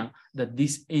coming here that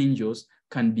these angels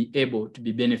can be able to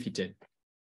be benefited.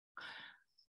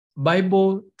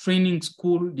 Bible Training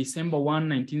School, December 1,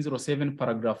 1907,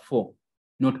 paragraph 4.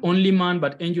 Not only man,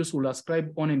 but angels will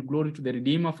ascribe honor and glory to the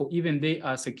Redeemer, for even they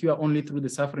are secure only through the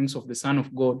sufferings of the Son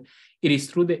of God. It is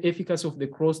through the efficacy of the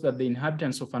cross that the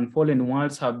inhabitants of unfallen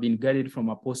worlds have been guarded from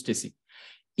apostasy.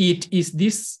 It is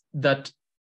this that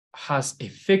has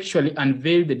effectually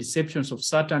unveiled the deceptions of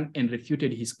Satan and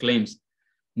refuted his claims.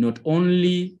 Not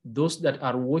only those that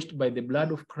are washed by the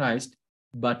blood of Christ,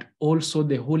 but also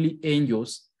the holy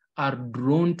angels are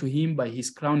drawn to him by his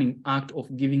crowning act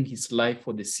of giving his life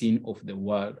for the sin of the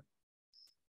world.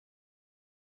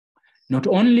 Not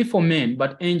only for men,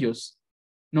 but angels,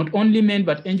 not only men,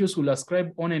 but angels will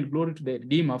ascribe honor and glory to the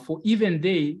Redeemer, for even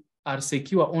they are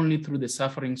secure only through the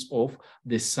sufferings of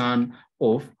the Son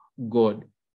of God.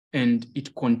 And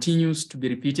it continues to be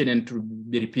repeated and to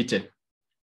be repeated.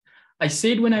 I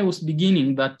said when I was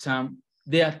beginning that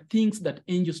there are things that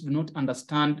angels do not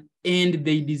understand, and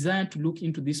they desire to look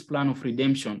into this plan of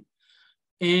redemption.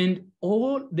 And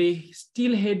all they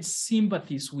still had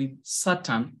sympathies with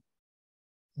Satan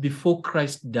before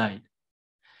Christ died.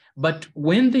 But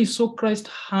when they saw Christ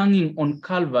hanging on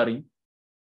Calvary,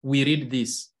 we read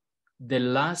this: the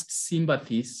last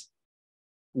sympathies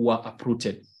were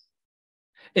uprooted.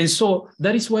 And so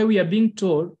that is why we are being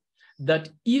told that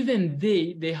even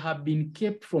they have been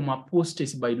kept from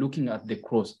apostasy by looking at the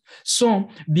cross. So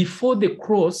before the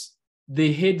cross,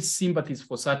 they had sympathies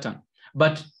for Satan.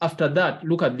 But after that,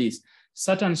 look at this.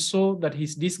 Satan saw that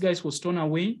his disguise was torn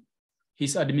away.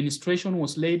 His administration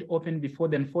was laid open before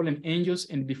the fallen angels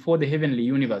and before the heavenly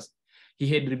universe. He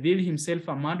had revealed himself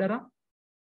a murderer.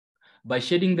 By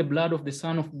shedding the blood of the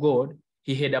Son of God,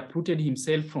 he had uprooted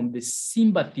himself from the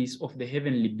sympathies of the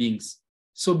heavenly beings.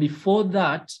 So before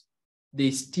that,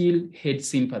 they still had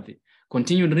sympathy.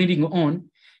 Continued reading on.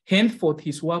 Henceforth,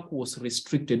 his work was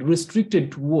restricted.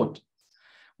 Restricted to what?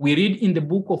 We read in the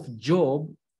book of Job,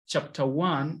 chapter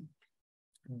 1,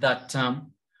 that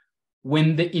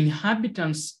when the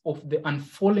inhabitants of the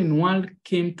unfallen world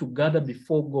came to gather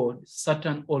before God,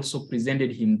 Satan also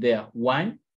presented him there.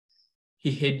 Why?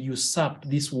 He had usurped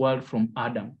this world from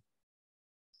Adam.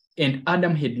 And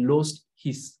Adam had lost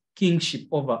his kingship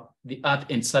over the earth,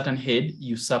 and Satan had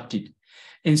usurped it.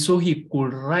 And so he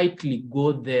could rightly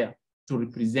go there to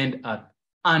represent earth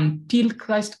until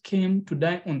Christ came to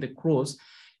die on the cross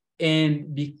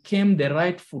and became the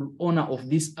rightful owner of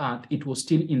this earth. It was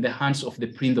still in the hands of the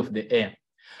prince of the air.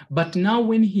 But now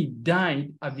when he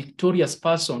died, a victorious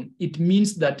person, it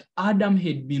means that Adam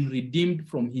had been redeemed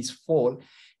from his fall,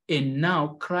 and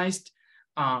now Christ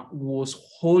was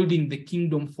holding the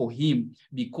kingdom for him,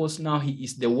 because now he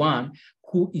is the one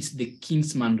who is the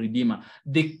kinsman redeemer.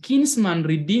 The kinsman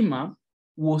redeemer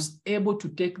was able to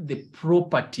take the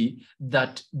property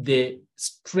that the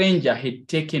stranger had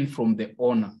taken from the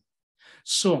owner.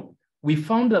 So we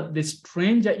found that the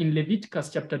stranger in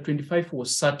Leviticus chapter 25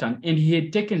 was Satan, and he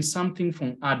had taken something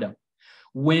from Adam.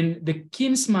 When the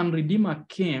kinsman redeemer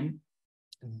came,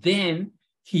 then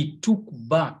he took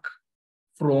back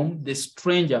from the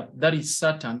stranger, that is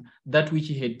Satan, that which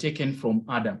he had taken from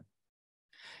Adam.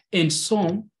 And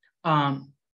so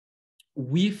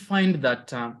we find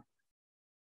that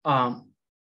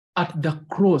at the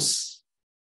cross,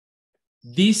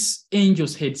 these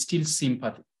angels had still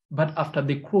sympathy. But after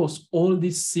the cross, all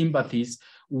these sympathies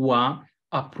were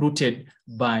uprooted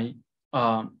these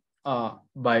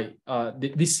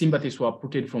sympathies were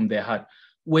uprooted from their heart.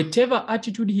 Whatever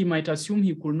attitude he might assume,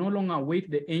 he could no longer await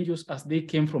the angels as they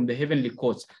came from the heavenly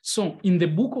courts. So in the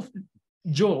book of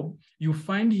Job, you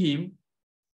find him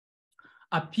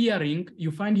appearing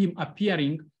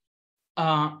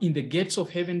in the gates of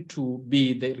heaven to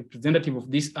be the representative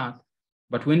of this earth.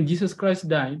 But when Jesus Christ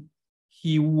died,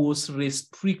 he was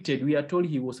restricted. We are told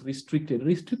he was restricted.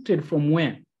 Restricted from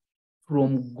where?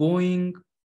 From going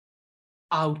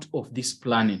out of this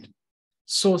planet.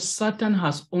 So Satan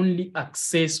has only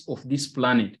access of this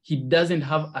planet. He doesn't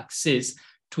have access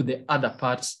to the other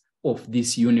parts of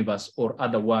this universe or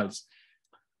other worlds.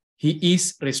 He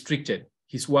is restricted.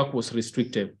 His work was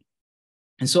restricted.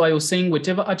 And so I was saying,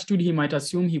 whatever attitude he might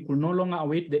assume, he could no longer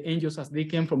await the angels as they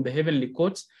came from the heavenly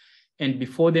courts, and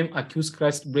before them accuse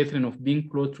Christ's brethren of being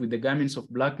clothed with the garments of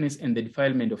blackness and the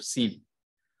defilement of sin.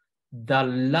 The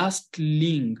last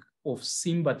link of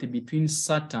sympathy between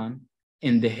Satan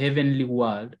and the heavenly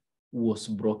world was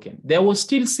broken. There was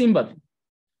still sympathy.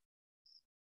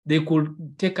 They could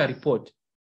take a report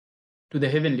to the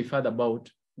Heavenly Father about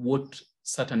what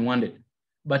Satan wanted.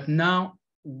 But now,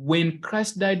 when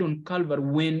Christ died on Calvary,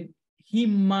 when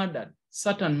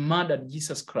Satan murdered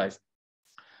Jesus Christ,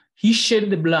 he shed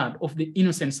the blood of the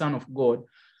innocent Son of God.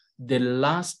 The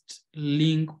last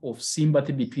link of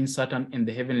sympathy between Satan and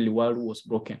the heavenly world was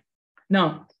broken.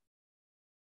 Now,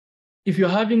 if you're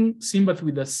having sympathy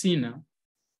with a sinner,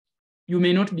 you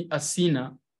may not be a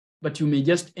sinner, but you may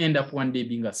just end up one day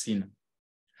being a sinner.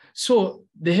 So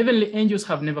the heavenly angels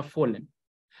have never fallen,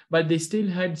 but they still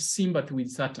had sympathy with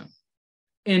Satan.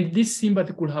 And this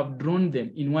sympathy could have drawn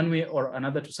them in one way or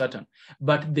another to Satan.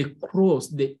 But the cross,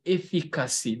 the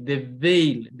efficacy, the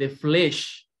veil, the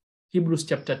flesh, Hebrews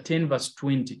chapter 10, verse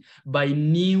 20, by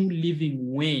new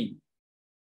living way,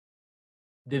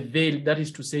 the veil, that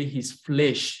is to say his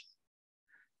flesh.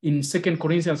 In 2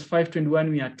 Corinthians 5:21,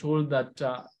 we are told that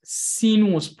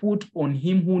sin was put on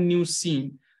him who knew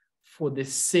sin for the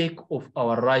sake of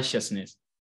our righteousness.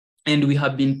 And we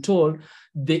have been told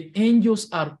the angels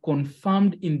are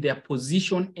confirmed in their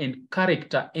position and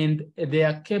character, and they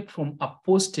are kept from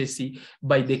apostasy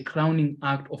by the crowning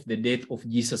act of the death of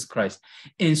Jesus Christ.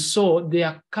 And so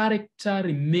their character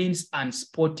remains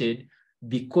unspotted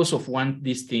because of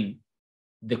this thing.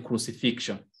 the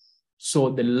crucifixion.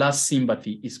 So the last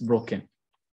sympathy is broken.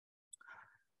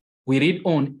 We read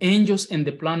on angels and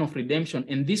the plan of redemption,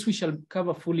 and this we shall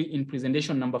cover fully in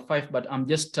presentation number 5, but I'm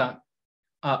just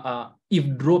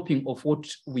eavesdropping of what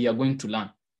we are going to learn.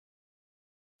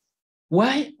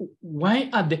 Why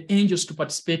are the angels to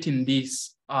participate in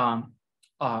this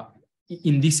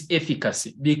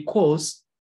efficacy? Because,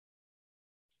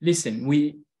 listen,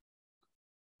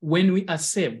 when we are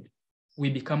saved, we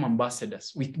become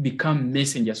ambassadors, we become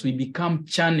messengers, we become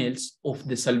channels of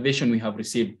the salvation we have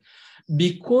received.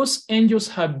 Because angels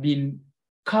have been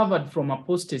covered from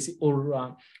apostasy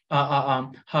or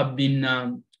have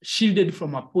been shielded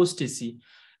from apostasy,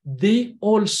 they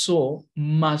also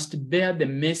must bear the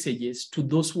messages to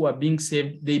those who are being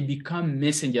saved. They become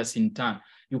messengers in turn.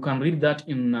 You can read that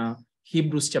in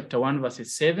Hebrews chapter 1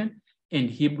 verses 7 and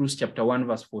Hebrews chapter 1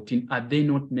 verse 14. Are they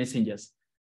not messengers?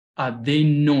 Are they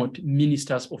not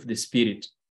ministers of the Spirit?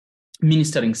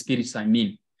 Ministering spirits, I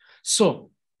mean.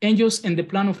 So, angels and the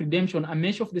plan of redemption, a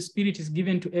measure of the Spirit is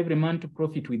given to every man to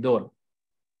profit withal.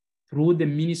 Through the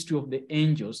ministry of the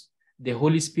angels, the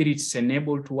Holy Spirit is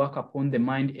enabled to work upon the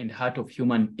mind and heart of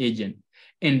human agent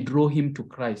and draw him to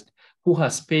Christ, who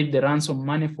has paid the ransom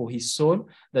money for his soul,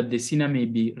 that the sinner may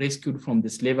be rescued from the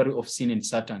slavery of sin and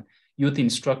Satan. Youth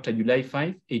Instructor, July 5,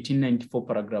 1894,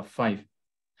 paragraph 5.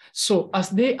 So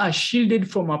as they are shielded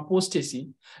from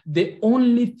apostasy, the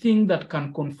only thing that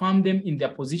can confirm them in their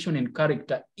position and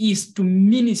character is to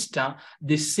minister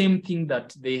the same thing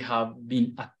that they have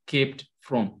been kept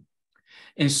from.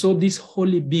 And so these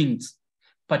holy beings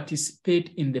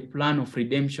participate in the plan of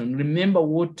redemption. Remember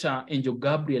what Angel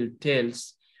Gabriel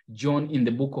tells John in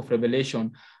the book of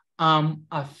Revelation: I am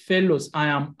a fellow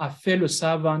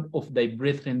servant of thy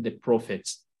brethren, the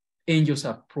prophets. Angels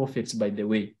are prophets, by the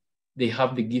way. They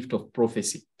have the gift of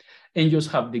prophecy. Angels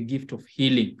have the gift of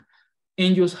healing.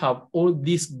 Angels have all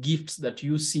these gifts that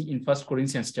you see in 1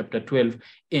 Corinthians chapter 12,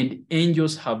 and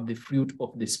angels have the fruit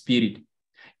of the Spirit.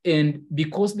 And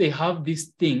because they have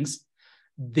these things,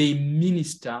 they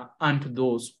minister unto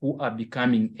those who are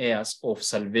becoming heirs of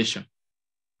salvation.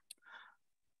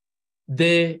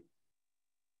 This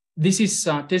is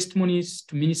Testimonies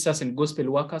to Ministers and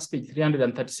Gospel Workers, page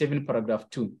 337, paragraph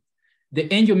 2.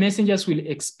 The angel messengers will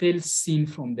expel sin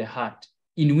from the heart.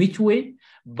 In which way?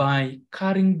 By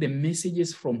carrying the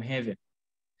messages from heaven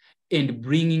and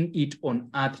bringing it on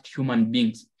earth to human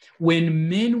beings. When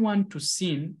men want to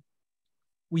sin,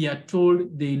 we are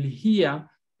told they'll hear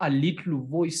a little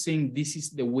voice saying, this is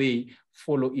the way,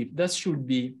 follow it. That should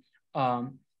be,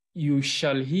 you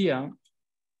shall hear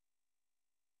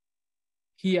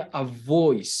a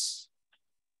voice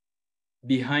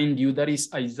behind you. That is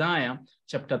Isaiah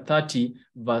chapter 30,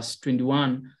 verse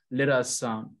 21. Let us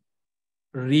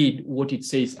read what it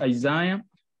says. Isaiah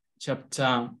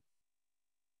chapter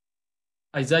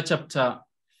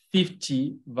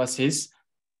 50 verses.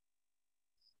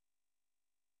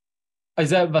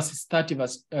 Isaiah verses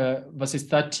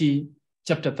 30,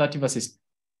 chapter 30, verses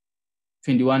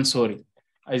 21, sorry.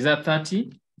 Isaiah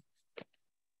 30,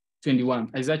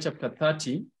 21. Isaiah chapter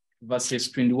 30,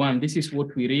 verses 21. This is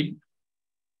what we read.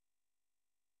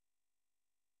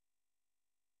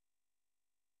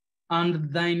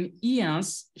 And thine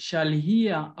ears shall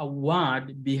hear a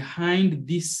word behind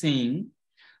this saying,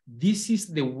 this is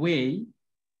the way,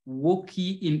 walk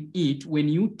ye in it, when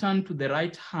you turn to the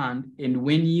right hand and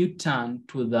when you turn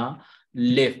to the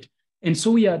left. And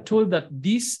so we are told that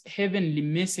these heavenly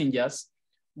messengers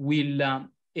will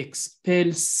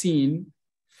expel sin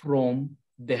from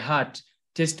the heart.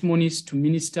 Testimonies to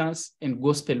Ministers and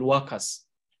Gospel Workers,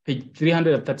 page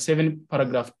 337,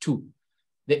 paragraph 2.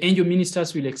 The angel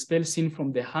ministers will expel sin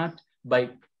from the heart by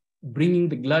bringing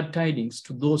the glad tidings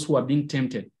to those who are being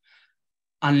tempted.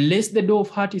 Unless the door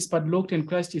of heart is padlocked and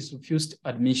Christ is refused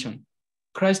admission,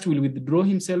 Christ will withdraw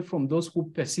himself from those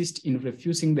who persist in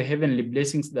refusing the heavenly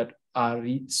blessings that are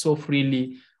so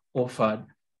freely offered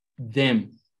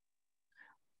them.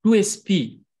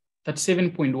 2SP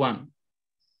 37.1.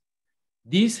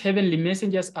 These heavenly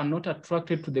messengers are not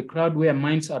attracted to the crowd where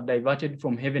minds are diverted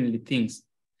from heavenly things.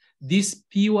 These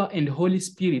pure and holy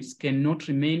spirits cannot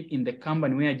remain in the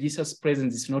company where Jesus'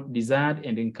 presence is not desired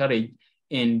and encouraged,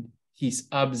 and his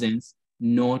absence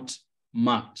not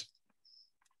marked.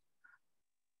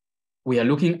 We are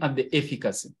looking at the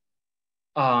efficacy.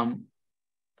 The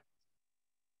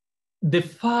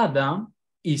Father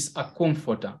is a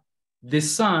comforter. The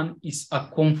Son is a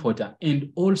comforter.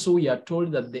 And also we are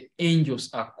told that the angels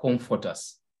are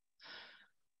comforters.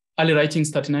 Early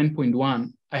Writings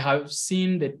 39.1, I have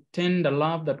seen the tender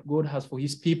love that God has for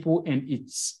his people, and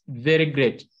it's very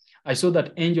great. I saw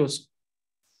that angels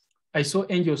I saw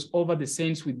angels over the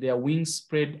saints with their wings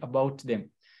spread about them.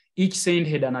 Each saint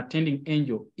had an attending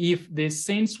angel. If the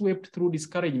saints wept through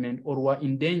discouragement or were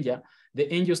in danger,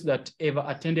 the angels that ever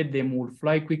attended them would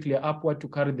fly quickly upward to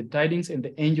carry the tidings, and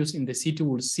the angels in the city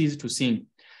would cease to sing.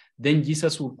 Then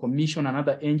Jesus would commission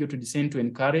another angel to descend to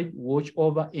encourage, watch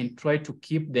over, and try to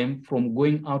keep them from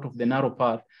going out of the narrow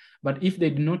path. But if they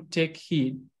did not take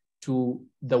heed to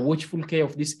the watchful care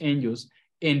of these angels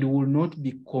and will not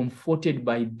be comforted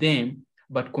by them,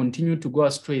 but continue to go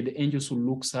astray, the angels will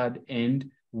look sad and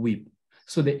weep.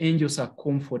 So the angels are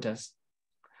comforters.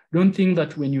 Don't think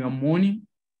that when you are mourning,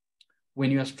 when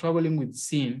you are struggling with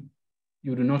sin,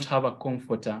 you do not have a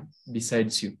comforter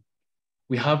besides you.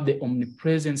 We have the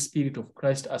omnipresent Spirit of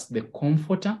Christ as the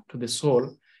comforter to the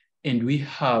soul, and we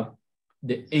have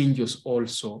the angels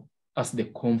also as the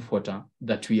comforter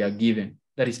that we are given.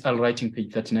 That is Al writing,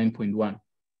 page 39.1.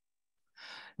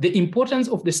 The importance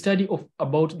of the study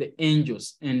about the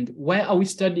angels, and why are we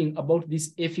studying about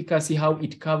this efficacy, how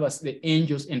it covers the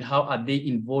angels and how are they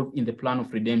involved in the plan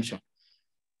of redemption.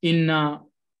 In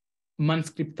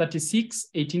manuscript 36,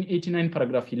 1889,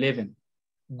 paragraph 11,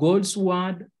 God's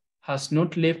word has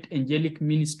not left angelic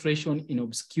ministration in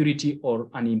obscurity or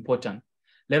unimportant.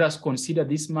 Let us consider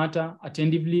this matter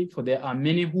attentively, for there are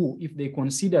many who, if they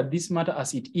consider this matter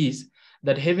as it is,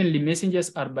 that heavenly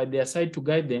messengers are by their side to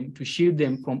guide them, to shield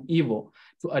them from evil,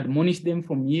 to admonish them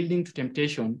from yielding to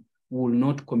temptation, will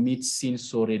not commit sin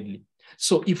so readily.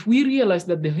 So if we realize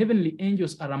that the heavenly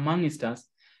angels are amongst us,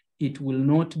 it will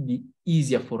not be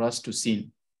easier for us to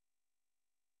sin.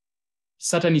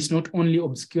 Satan is not only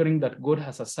obscuring that God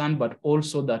has a son, but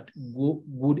also that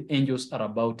good angels are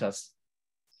about us.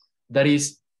 That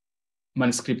is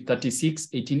manuscript 36,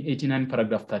 1889,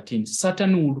 paragraph 13.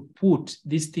 Satan would put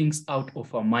these things out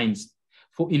of our minds.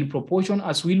 For in proportion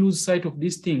as we lose sight of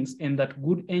these things and that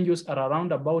good angels are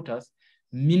around about us,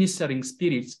 ministering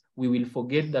spirits, we will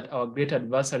forget that our great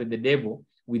adversary, the devil,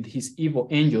 with his evil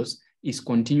angels, is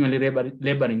continually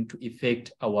laboring to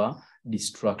effect our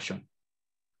destruction.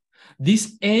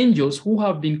 These angels who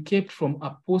have been kept from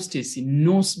apostasy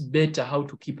knows better how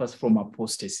to keep us from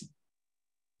apostasy.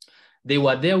 They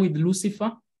were there with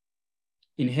Lucifer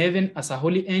in heaven as a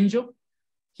holy angel.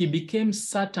 He became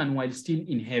Satan while still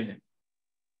in heaven.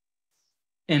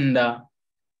 And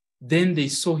then they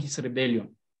saw his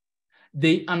rebellion.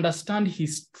 They understand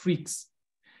his tricks.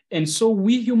 And so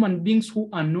we human beings who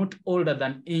are not older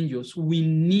than angels, we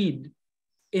need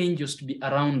angels to be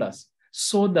around us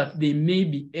so that they may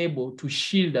be able to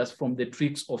shield us from the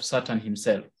tricks of Satan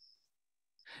himself.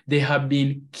 They have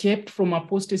been kept from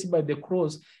apostasy by the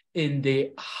cross, and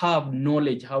they have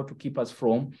knowledge how to keep us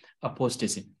from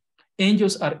apostasy.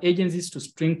 Angels are agencies to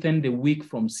strengthen the weak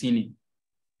from sinning.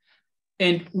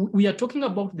 And we are talking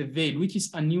about the veil, which is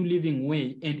a new living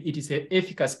way, and it is an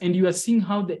efficacy. And you are seeing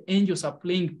how the angels are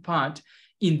playing part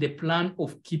in the plan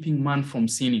of keeping man from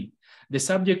sinning. The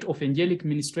subject of angelic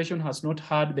ministration has not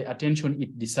had the attention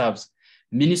it deserves.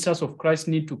 Ministers of Christ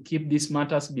need to keep these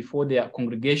matters before their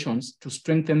congregations to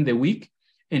strengthen the weak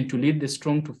and to lead the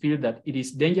strong to feel that it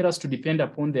is dangerous to depend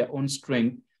upon their own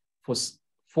strength.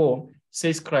 For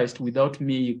says Christ, without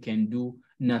me you can do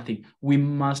nothing. We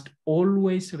must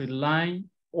always rely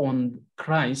on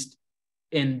Christ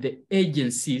and the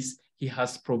agencies he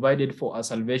has provided for our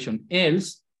salvation,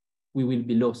 else we will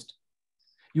be lost.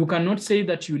 You cannot say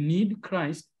that you need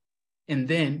Christ and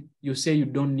then you say you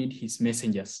don't need his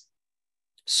messengers.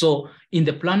 So in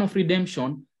the plan of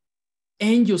redemption,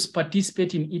 angels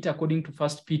participate in it according to 1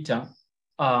 Peter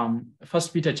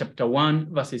chapter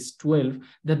 1, verses 12,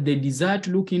 that they desire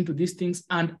to look into these things,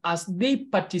 and as they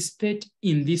participate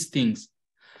in these things,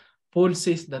 Paul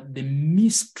says that the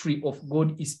mystery of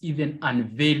God is even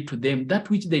unveiled to them. That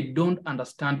which they don't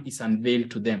understand is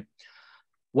unveiled to them.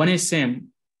 1 SM,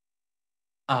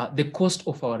 the cost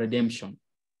of our redemption.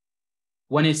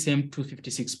 1 SM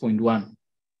 256.1.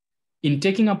 In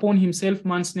taking upon himself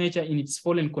man's nature in its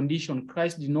fallen condition,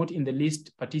 Christ did not in the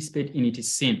least participate in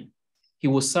its sin. He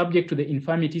was subject to the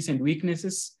infirmities and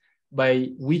weaknesses by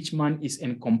which man is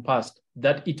encompassed,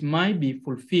 that it might be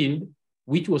fulfilled,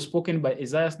 which was spoken by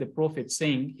Isaiah the prophet,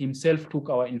 saying, himself took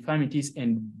our infirmities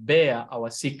and bare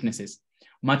our sicknesses.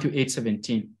 Matthew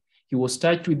 8:17. He was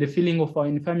touched with the feeling of our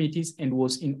infirmities and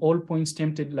was in all points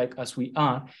tempted like as we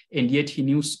are, and yet he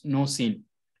knew no sin.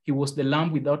 He was the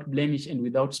lamb without blemish and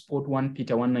without spot, 1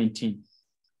 Peter 1:19.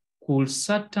 Could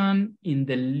Satan in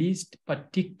the least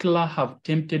particular have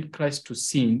tempted Christ to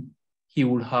sin, he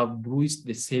would have bruised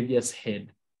the Savior's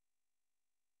head.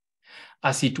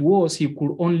 As it was, he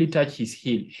could only touch his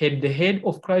heel. Had the head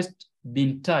of Christ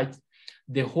been touched,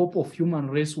 the hope of human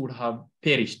race would have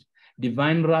perished.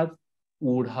 Divine wrath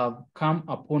would have come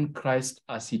upon Christ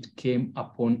as it came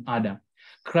upon Adam.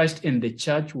 Christ and the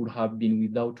church would have been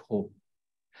without hope.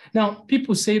 Now,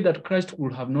 people say that Christ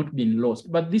would have not been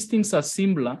lost, but these things are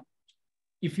similar.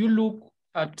 If you look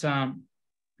at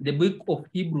the book of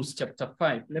Hebrews chapter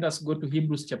 5, let us go to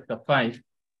Hebrews chapter 5.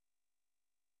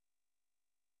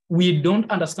 We don't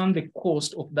understand the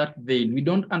cost of that veil. We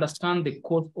don't understand the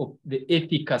cost of the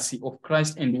efficacy of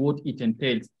Christ and what it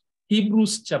entails.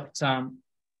 Hebrews chapter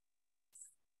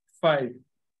 5.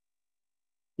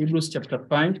 Hebrews chapter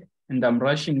 5, and I'm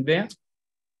rushing there.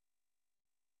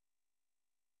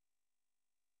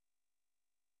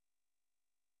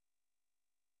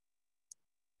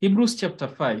 Hebrews chapter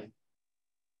 5,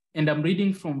 and I'm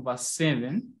reading from verse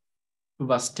 7 to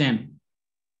verse 10.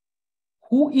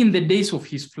 Who in the days of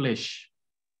his flesh,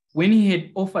 when he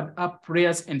had offered up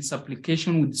prayers and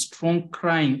supplication with strong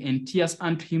crying and tears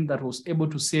unto him that was able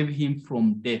to save him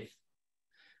from death.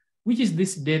 Which is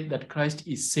this death that Christ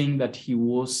is saying that he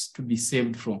was to be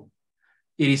saved from?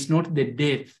 It is not the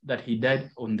death that he died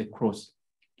on the cross.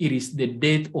 It is the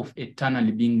death of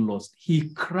eternally being lost. He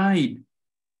cried,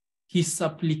 he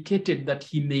supplicated that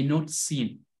he may not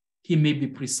sin, he may be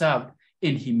preserved,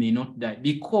 and he may not die.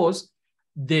 Because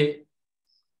the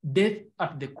death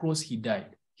at the cross he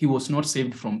died, he was not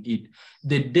saved from it.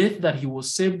 The death that he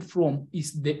was saved from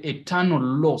is the eternal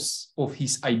loss of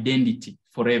his identity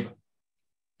forever.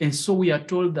 And so we are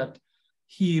told that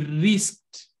he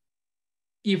risked,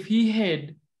 if he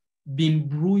had been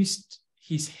bruised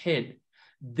his head,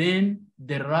 then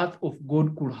the wrath of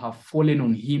God could have fallen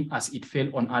on him as it fell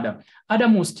on Adam.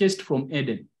 Adam was chased from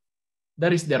Eden.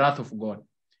 That is the wrath of God.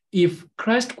 If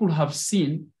Christ could have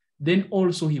sinned, then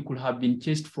also he could have been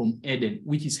chased from Eden,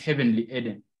 which is heavenly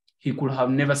Eden. He could have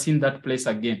never seen that place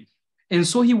again. And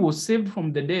so he was saved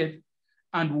from the death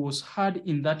and was hard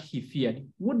in that he feared.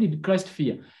 What did Christ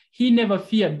fear? He never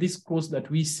feared this cross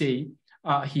that we say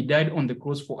he died on the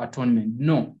cross for atonement.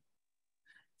 No.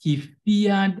 He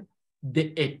feared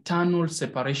the eternal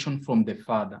separation from the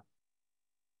Father.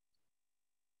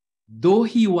 Though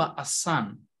he were a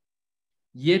son,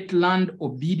 yet learned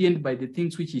obedient by the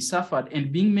things which he suffered,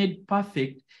 and being made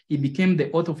perfect, he became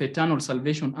the author of eternal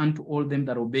salvation unto all them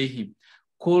that obey him,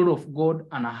 called of God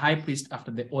and a high priest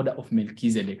after the order of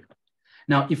Melchizedek.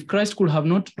 Now, if Christ could have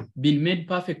not been made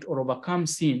perfect or overcome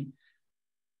sin,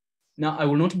 now I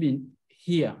will not be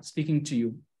here speaking to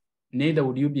you, neither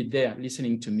would you be there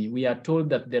listening to me. We are told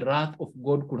that the wrath of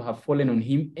God could have fallen on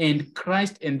him, and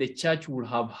Christ and the church would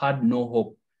have had no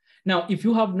hope. Now, if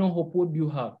you have no hope, what do you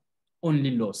have?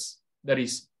 Only loss. That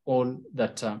is all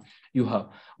that you have.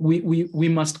 We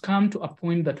must come to a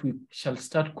point that we shall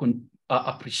start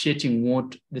appreciating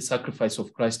what the sacrifice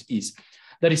of Christ is.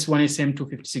 That is 1 SM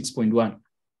 256.1.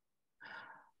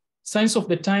 Signs of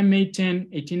the Time, May 10,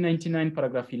 1899,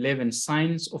 paragraph 11.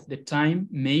 Signs of the Time,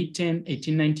 May 10,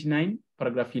 1899,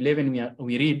 paragraph 11,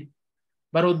 we read,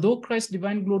 but although Christ's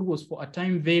divine glory was for a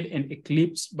time veiled and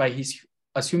eclipsed by his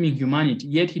assuming humanity,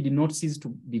 yet he did not cease to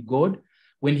be God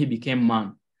when he became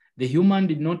man. The human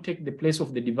did not take the place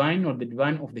of the divine, or the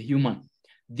divine of the human.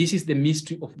 This is the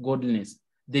mystery of godliness.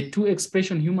 The two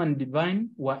expressions, human and divine,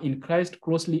 were in Christ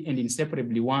closely and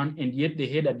inseparably one, and yet they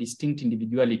had a distinct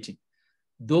individuality.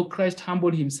 Though Christ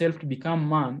humbled himself to become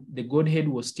man, the Godhead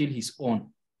was still his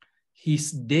own.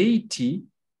 His deity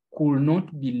could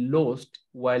not be lost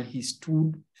while he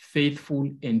stood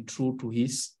faithful and true to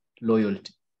his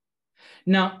loyalty.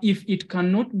 Now, if it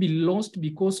cannot be lost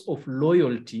because of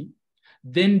loyalty,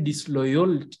 then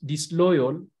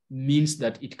disloyal means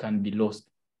that it can be lost.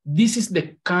 This is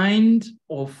the kind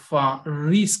of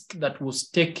risk that was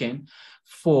taken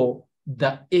for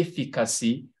the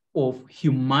efficacy of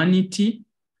humanity,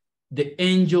 the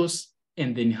angels,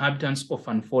 and the inhabitants of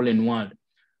an fallen world.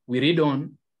 We read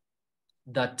on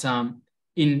that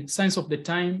in Signs of the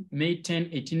Time, May 10,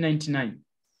 1899,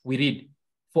 we read,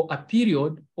 for a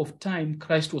period of time,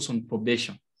 Christ was on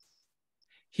probation.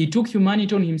 He took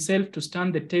humanity on himself to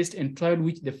stand the test and trial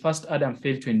which the first Adam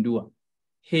failed to endure.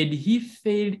 Had he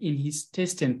failed in his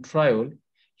test and trial,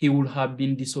 he would have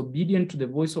been disobedient to the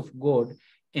voice of God,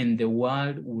 and the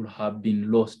world would have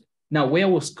been lost. Now, where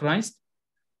was Christ?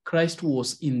 Christ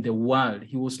was in the world.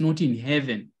 He was not in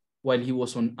heaven while he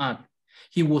was on earth.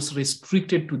 He was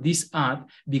restricted to this earth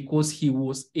because he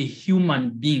was a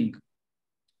human being.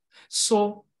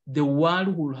 So the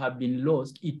world would have been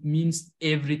lost. It means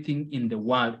everything in the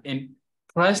world. And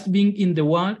Christ being in the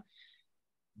world,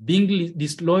 being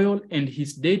disloyal, and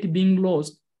his deity being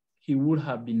lost, he would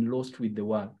have been lost with the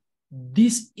world.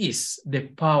 This is the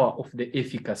power of the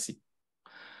efficacy.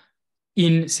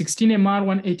 In 16 MR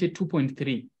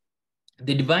 182.3,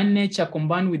 The divine nature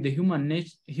combined with the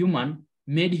human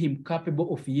made him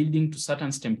capable of yielding to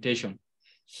Satan's temptation.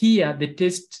 Here, the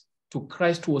test to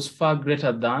Christ was far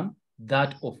greater than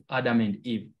that of Adam and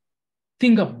Eve.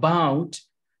 Think about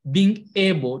being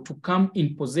able to come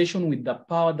in possession with the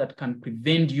power that can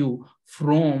prevent you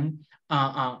from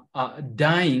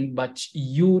dying, but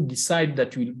you decide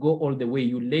that you will go all the way.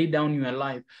 You lay down your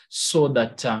life so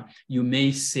that you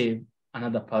may save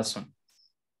another person.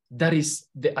 That is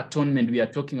the atonement we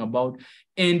are talking about.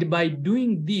 And by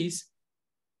doing this,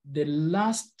 the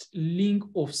last link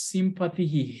of sympathy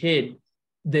he had,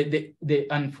 the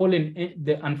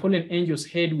unfallen angels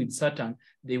had with Satan,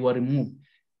 they were removed.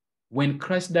 When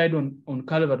Christ died on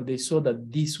Calvary, they saw that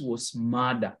this was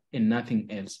murder and nothing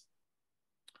else.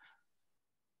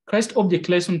 Christ Object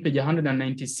Lesson, page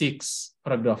 196,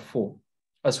 paragraph 4,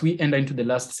 as we enter into the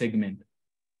last segment.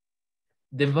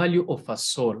 The value of a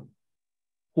soul,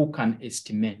 who can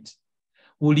estimate?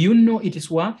 Will you know it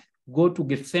is worth? Go to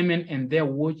Gethsemane and there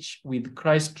watch with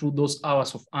Christ through those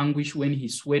hours of anguish when he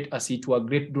sweat as it were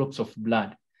great drops of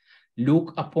blood.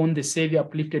 Look upon the Savior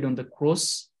uplifted on the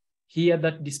cross. Hear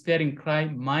that despairing cry,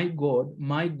 my God,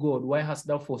 why hast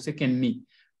thou forsaken me?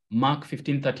 Mark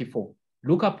 15:34.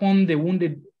 Look upon the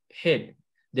wounded head,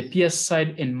 the pierced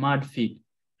side and marred feet.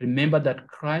 Remember that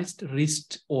Christ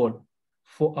risked all.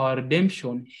 For our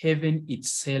redemption, heaven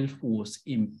itself was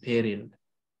imperiled.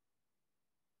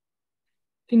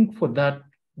 Think for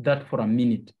that for a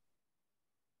minute.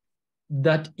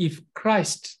 That if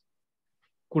Christ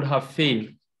could have failed,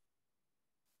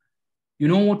 you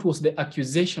know what was the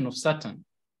accusation of Satan?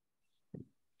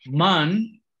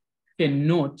 Man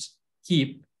cannot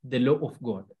keep the law of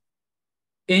God.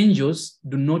 Angels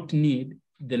do not need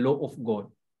the law of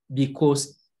God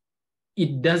because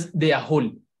they are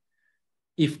holy.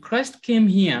 If Christ came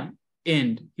here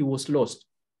and he was lost,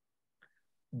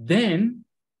 then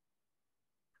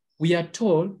we are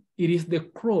told it is the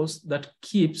cross that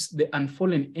keeps the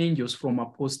unfallen angels from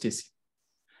apostasy.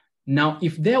 Now,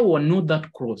 if there were not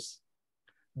that cross,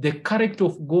 the character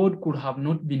of God could have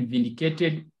not been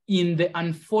vindicated in the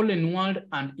unfallen world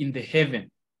and in the heaven.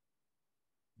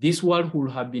 This world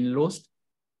would have been lost.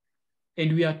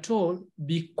 And we are told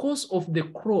because of the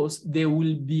cross, there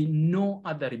will be no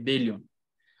other rebellion.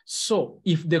 So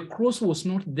if the cross was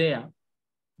not there,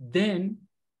 then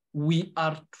we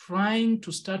are trying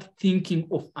to start thinking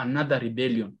of another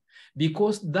rebellion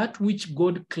because that which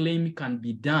God claimed can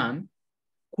be done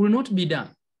could not be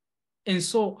done. And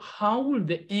so how will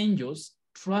the angels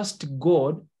trust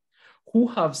God who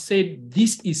have said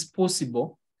this is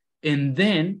possible and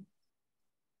then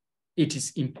it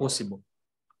is impossible?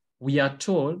 We are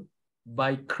told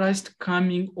by Christ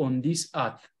coming on this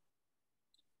earth,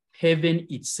 heaven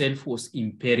itself was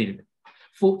imperiled.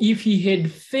 For if he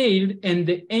had failed and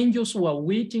the angels were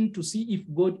waiting to see if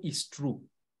God is true,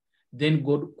 then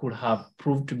God could have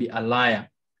proved to be a liar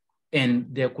and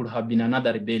there could have been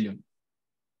another rebellion.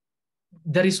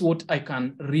 That is what I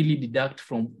can really deduct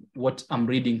from what I'm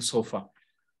reading so far.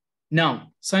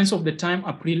 Now, Signs of the Time,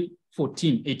 April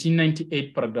 14,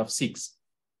 1898, paragraph 6.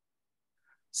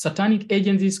 Satanic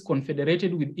agencies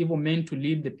confederated with evil men to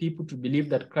lead the people to believe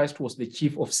that Christ was the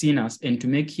chief of sinners and to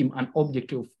make him an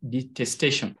object of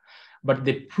detestation. But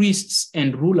the priests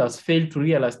and rulers failed to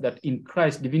realize that in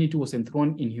Christ, divinity was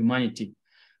enthroned in humanity.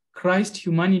 Christ's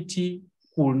humanity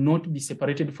could not be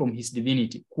separated from his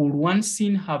divinity. Could one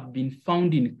sin have been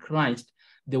found in Christ,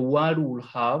 the world would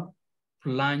have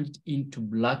plunged into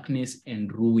blackness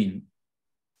and ruin.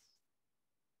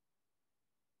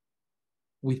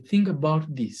 We think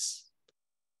about this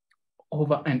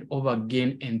over and over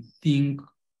again and think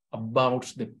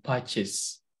about the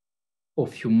purchase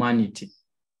of humanity,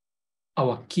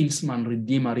 our kinsman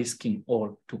redeemer risking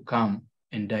all to come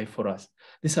and die for us.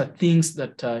 These are things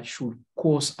that should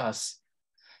cause us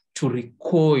to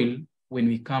recoil when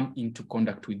we come into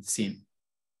contact with sin.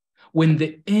 When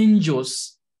the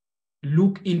angels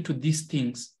look into these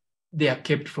things, they are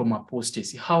kept from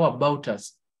apostasy. How about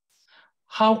us?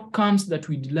 How comes that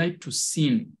we delight to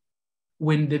sin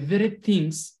when the very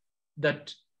things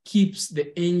that keeps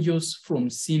the angels from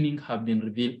sinning have been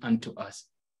revealed unto us?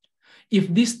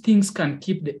 If these things can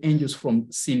keep the angels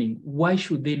from sinning, why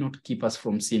should they not keep us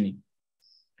from sinning?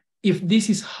 If this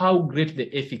is how great the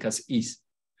efficacy is,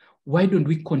 why don't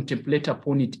we contemplate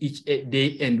upon it each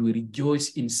day and we rejoice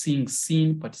in seeing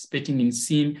sin, participating in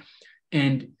sin,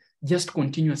 and just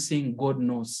continue saying God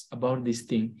knows about this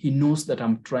thing. He knows that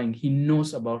I'm trying. He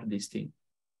knows about this thing.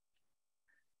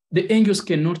 The angels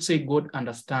cannot say God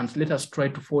understands. Let us try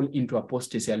to fall into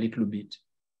apostasy a little bit.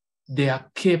 They are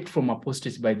kept from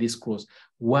apostasy by this cross.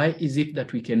 Why is it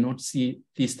that we cannot see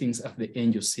these things as the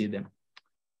angels see them?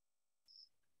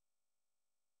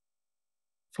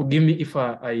 Forgive me if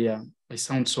I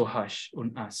sound so harsh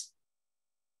on us.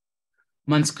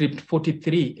 Manuscript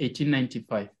 43,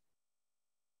 1895.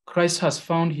 Christ has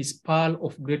found his pearl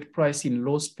of great price in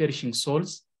lost, perishing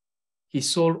souls. He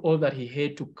sold all that he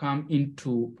had to come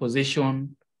into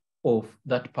possession of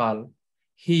that pearl.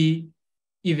 He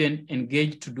even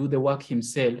engaged to do the work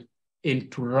himself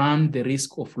and to run the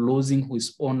risk of losing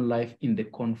his own life in the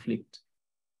conflict.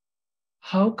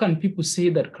 How can people say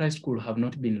that Christ could have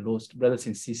not been lost, brothers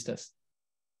and sisters?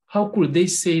 How could they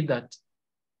say that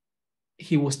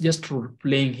he was just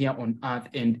playing here on earth,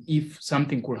 and if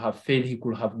something could have failed, he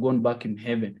could have gone back in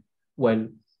heaven while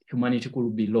humanity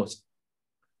could be lost?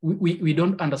 We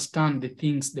don't understand the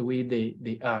things the way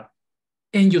they are.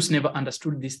 Angels never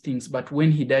understood these things, but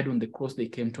when he died on the cross, they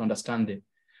came to understand them.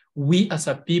 We as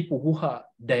a people who are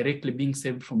directly being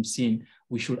saved from sin,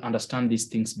 we should understand these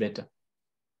things better.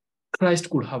 Christ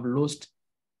could have lost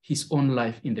his own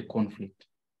life in the conflict.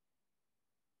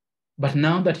 But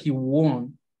now that he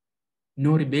won,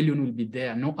 no rebellion will be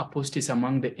there, no apostasy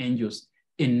among the angels,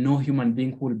 and no human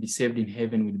being who will be saved in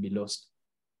heaven will be lost.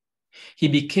 He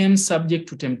became subject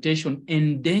to temptation,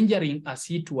 endangering as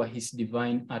it were his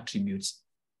divine attributes.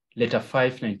 Letter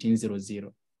 5,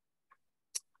 1900.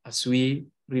 As we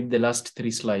read the last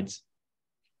 3 slides.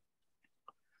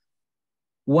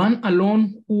 One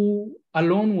alone who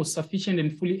alone was sufficient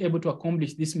and fully able to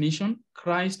accomplish this mission,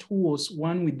 Christ, who was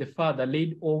one with the Father,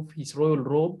 laid off his royal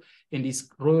robe and his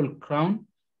royal crown,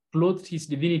 clothed his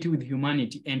divinity with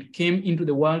humanity, and came into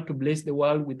the world to bless the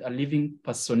world with a living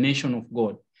personation of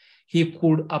God. He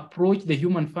could approach the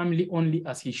human family only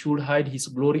as he should hide his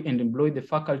glory and employ the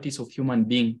faculties of human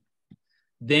being.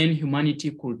 Then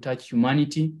humanity could touch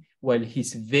humanity, while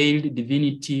his veiled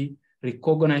divinity,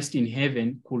 recognized in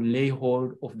heaven, could lay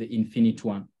hold of the infinite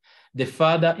one. The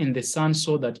Father and the Son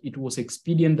saw that it was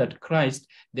expedient that Christ,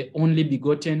 the only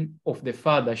begotten of the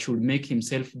Father, should make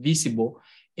himself visible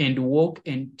and walk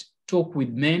and talk with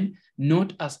men,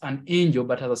 not as an angel,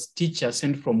 but as a teacher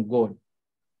sent from God,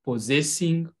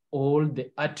 possessing all the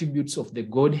attributes of the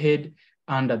Godhead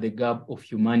under the garb of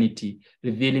humanity,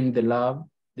 revealing the love,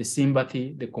 the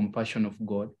sympathy, the compassion of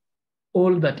God,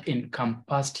 all that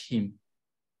encompassed him.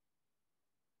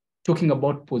 Talking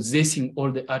about possessing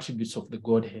all the attributes of the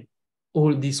Godhead,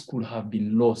 all this could have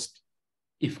been lost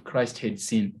if Christ had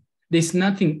sinned. There's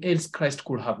nothing else Christ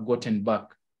could have gotten back.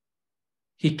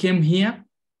 He came here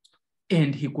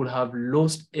and he could have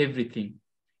lost everything,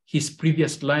 his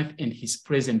previous life and his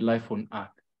present life on earth.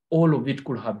 All of it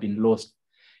could have been lost.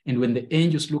 And when the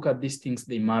angels look at these things,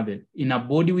 they marvel. In a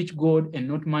body which God and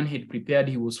not man had prepared,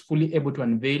 he was fully able to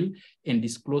unveil and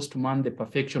disclose to man the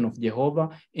perfection of Jehovah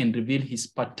and reveal his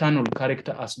paternal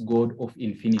character as God of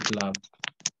infinite love.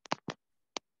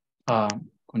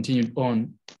 Continued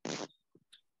on,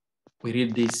 we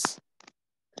read this.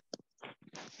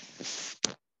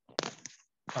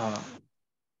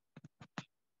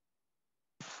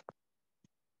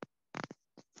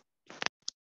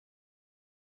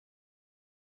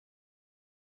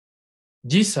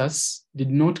 Jesus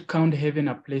did not count heaven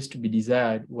a place to be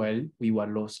desired while we were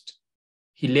lost.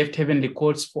 He left heavenly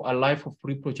courts for a life of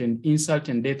reproach and insult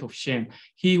and death of shame.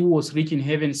 He who was rich in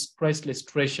heaven's priceless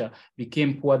treasure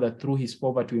became poor that through his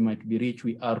poverty we might be rich.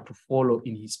 We are to follow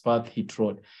in his path he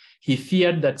trod. He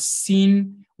feared that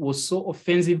sin was so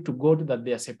offensive to God that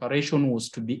their separation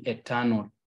was to be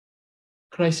eternal.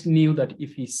 Christ knew that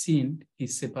if he sinned,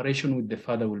 his separation with the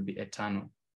Father will be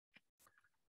eternal.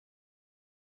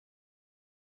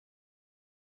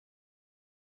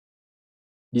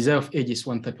 Desire of Ages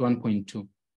 131.2.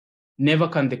 Never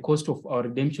can the cost of our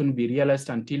redemption be realized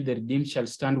until the redeemed shall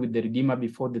stand with the Redeemer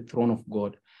before the throne of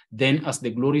God. Then, as the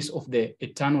glories of the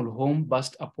eternal home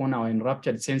burst upon our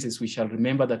enraptured senses, we shall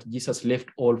remember that Jesus left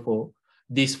all for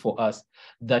this for us,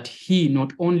 that he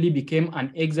not only became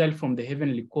an exile from the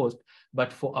heavenly coast,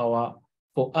 but for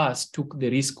us took the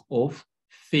risk of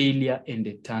failure and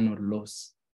eternal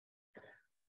loss.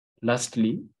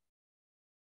 Lastly,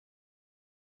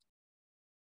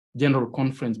 General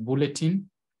Conference Bulletin,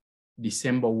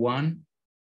 December 1,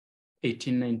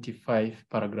 1895,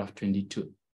 paragraph 22.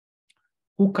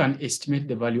 Who can estimate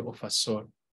the value of a soul?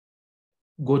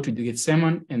 Go to the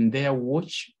Gethsemane and there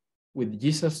watch with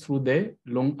Jesus through the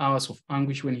long hours of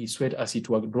anguish when he sweat as it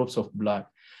were drops of blood.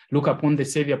 Look upon the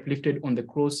Savior lifted on the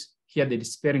cross, hear the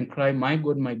despairing cry, my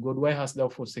God, why hast thou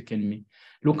forsaken me?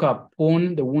 Look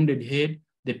upon the wounded head,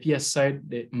 the pierced side,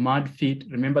 the mud feet.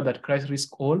 Remember that Christ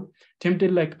risked all.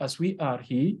 Tempted like as we are,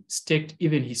 he staked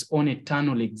even his own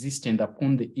eternal existence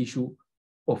upon the issue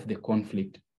of the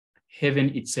conflict.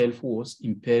 Heaven itself was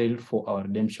imperiled for our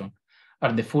redemption.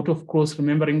 At the foot of cross,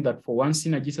 remembering that for one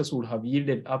sinner Jesus would have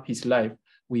yielded up his life,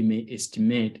 we may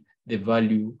estimate the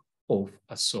value of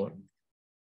a soul.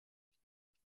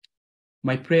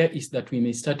 My prayer is that we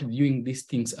may start viewing these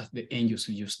things as the angels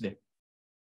use them.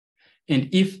 And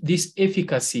if this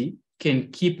efficacy can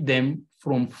keep them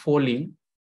from falling,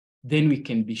 then we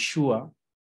can be sure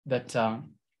that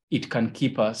it can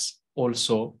keep us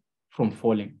also from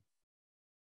falling.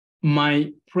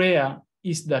 My prayer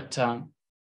is that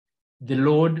the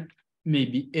Lord may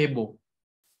be able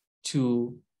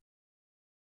to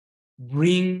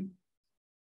bring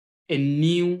a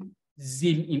new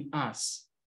zeal in us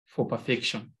for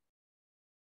perfection.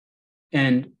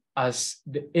 And as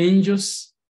the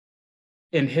angels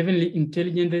and heavenly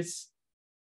intelligences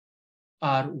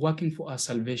are working for our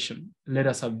salvation, let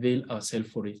us avail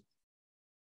ourselves for it.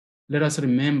 Let us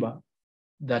remember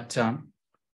that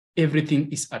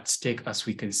everything is at stake, as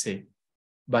we can say.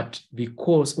 But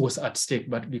because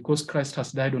Christ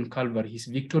has died on Calvary, his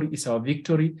victory is our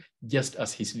victory, just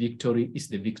as his victory is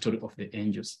the victory of the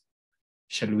angels.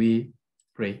 Shall we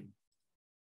pray?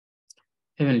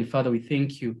 Heavenly Father, we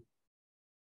thank you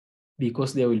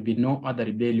because there will be no other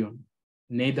rebellion,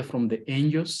 neither from the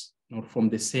angels nor from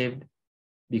the saved,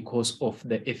 because of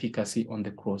the efficacy on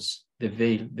the cross, the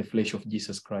veil, the flesh of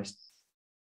Jesus Christ.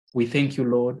 We thank you,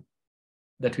 Lord,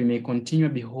 that we may continue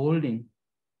beholding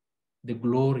the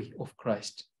glory of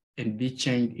Christ and be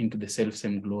changed into the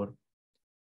self-same glory.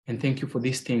 And thank you for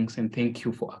these things, and thank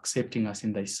you for accepting us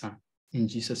in thy Son. In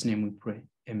Jesus' name we pray.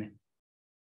 Amen.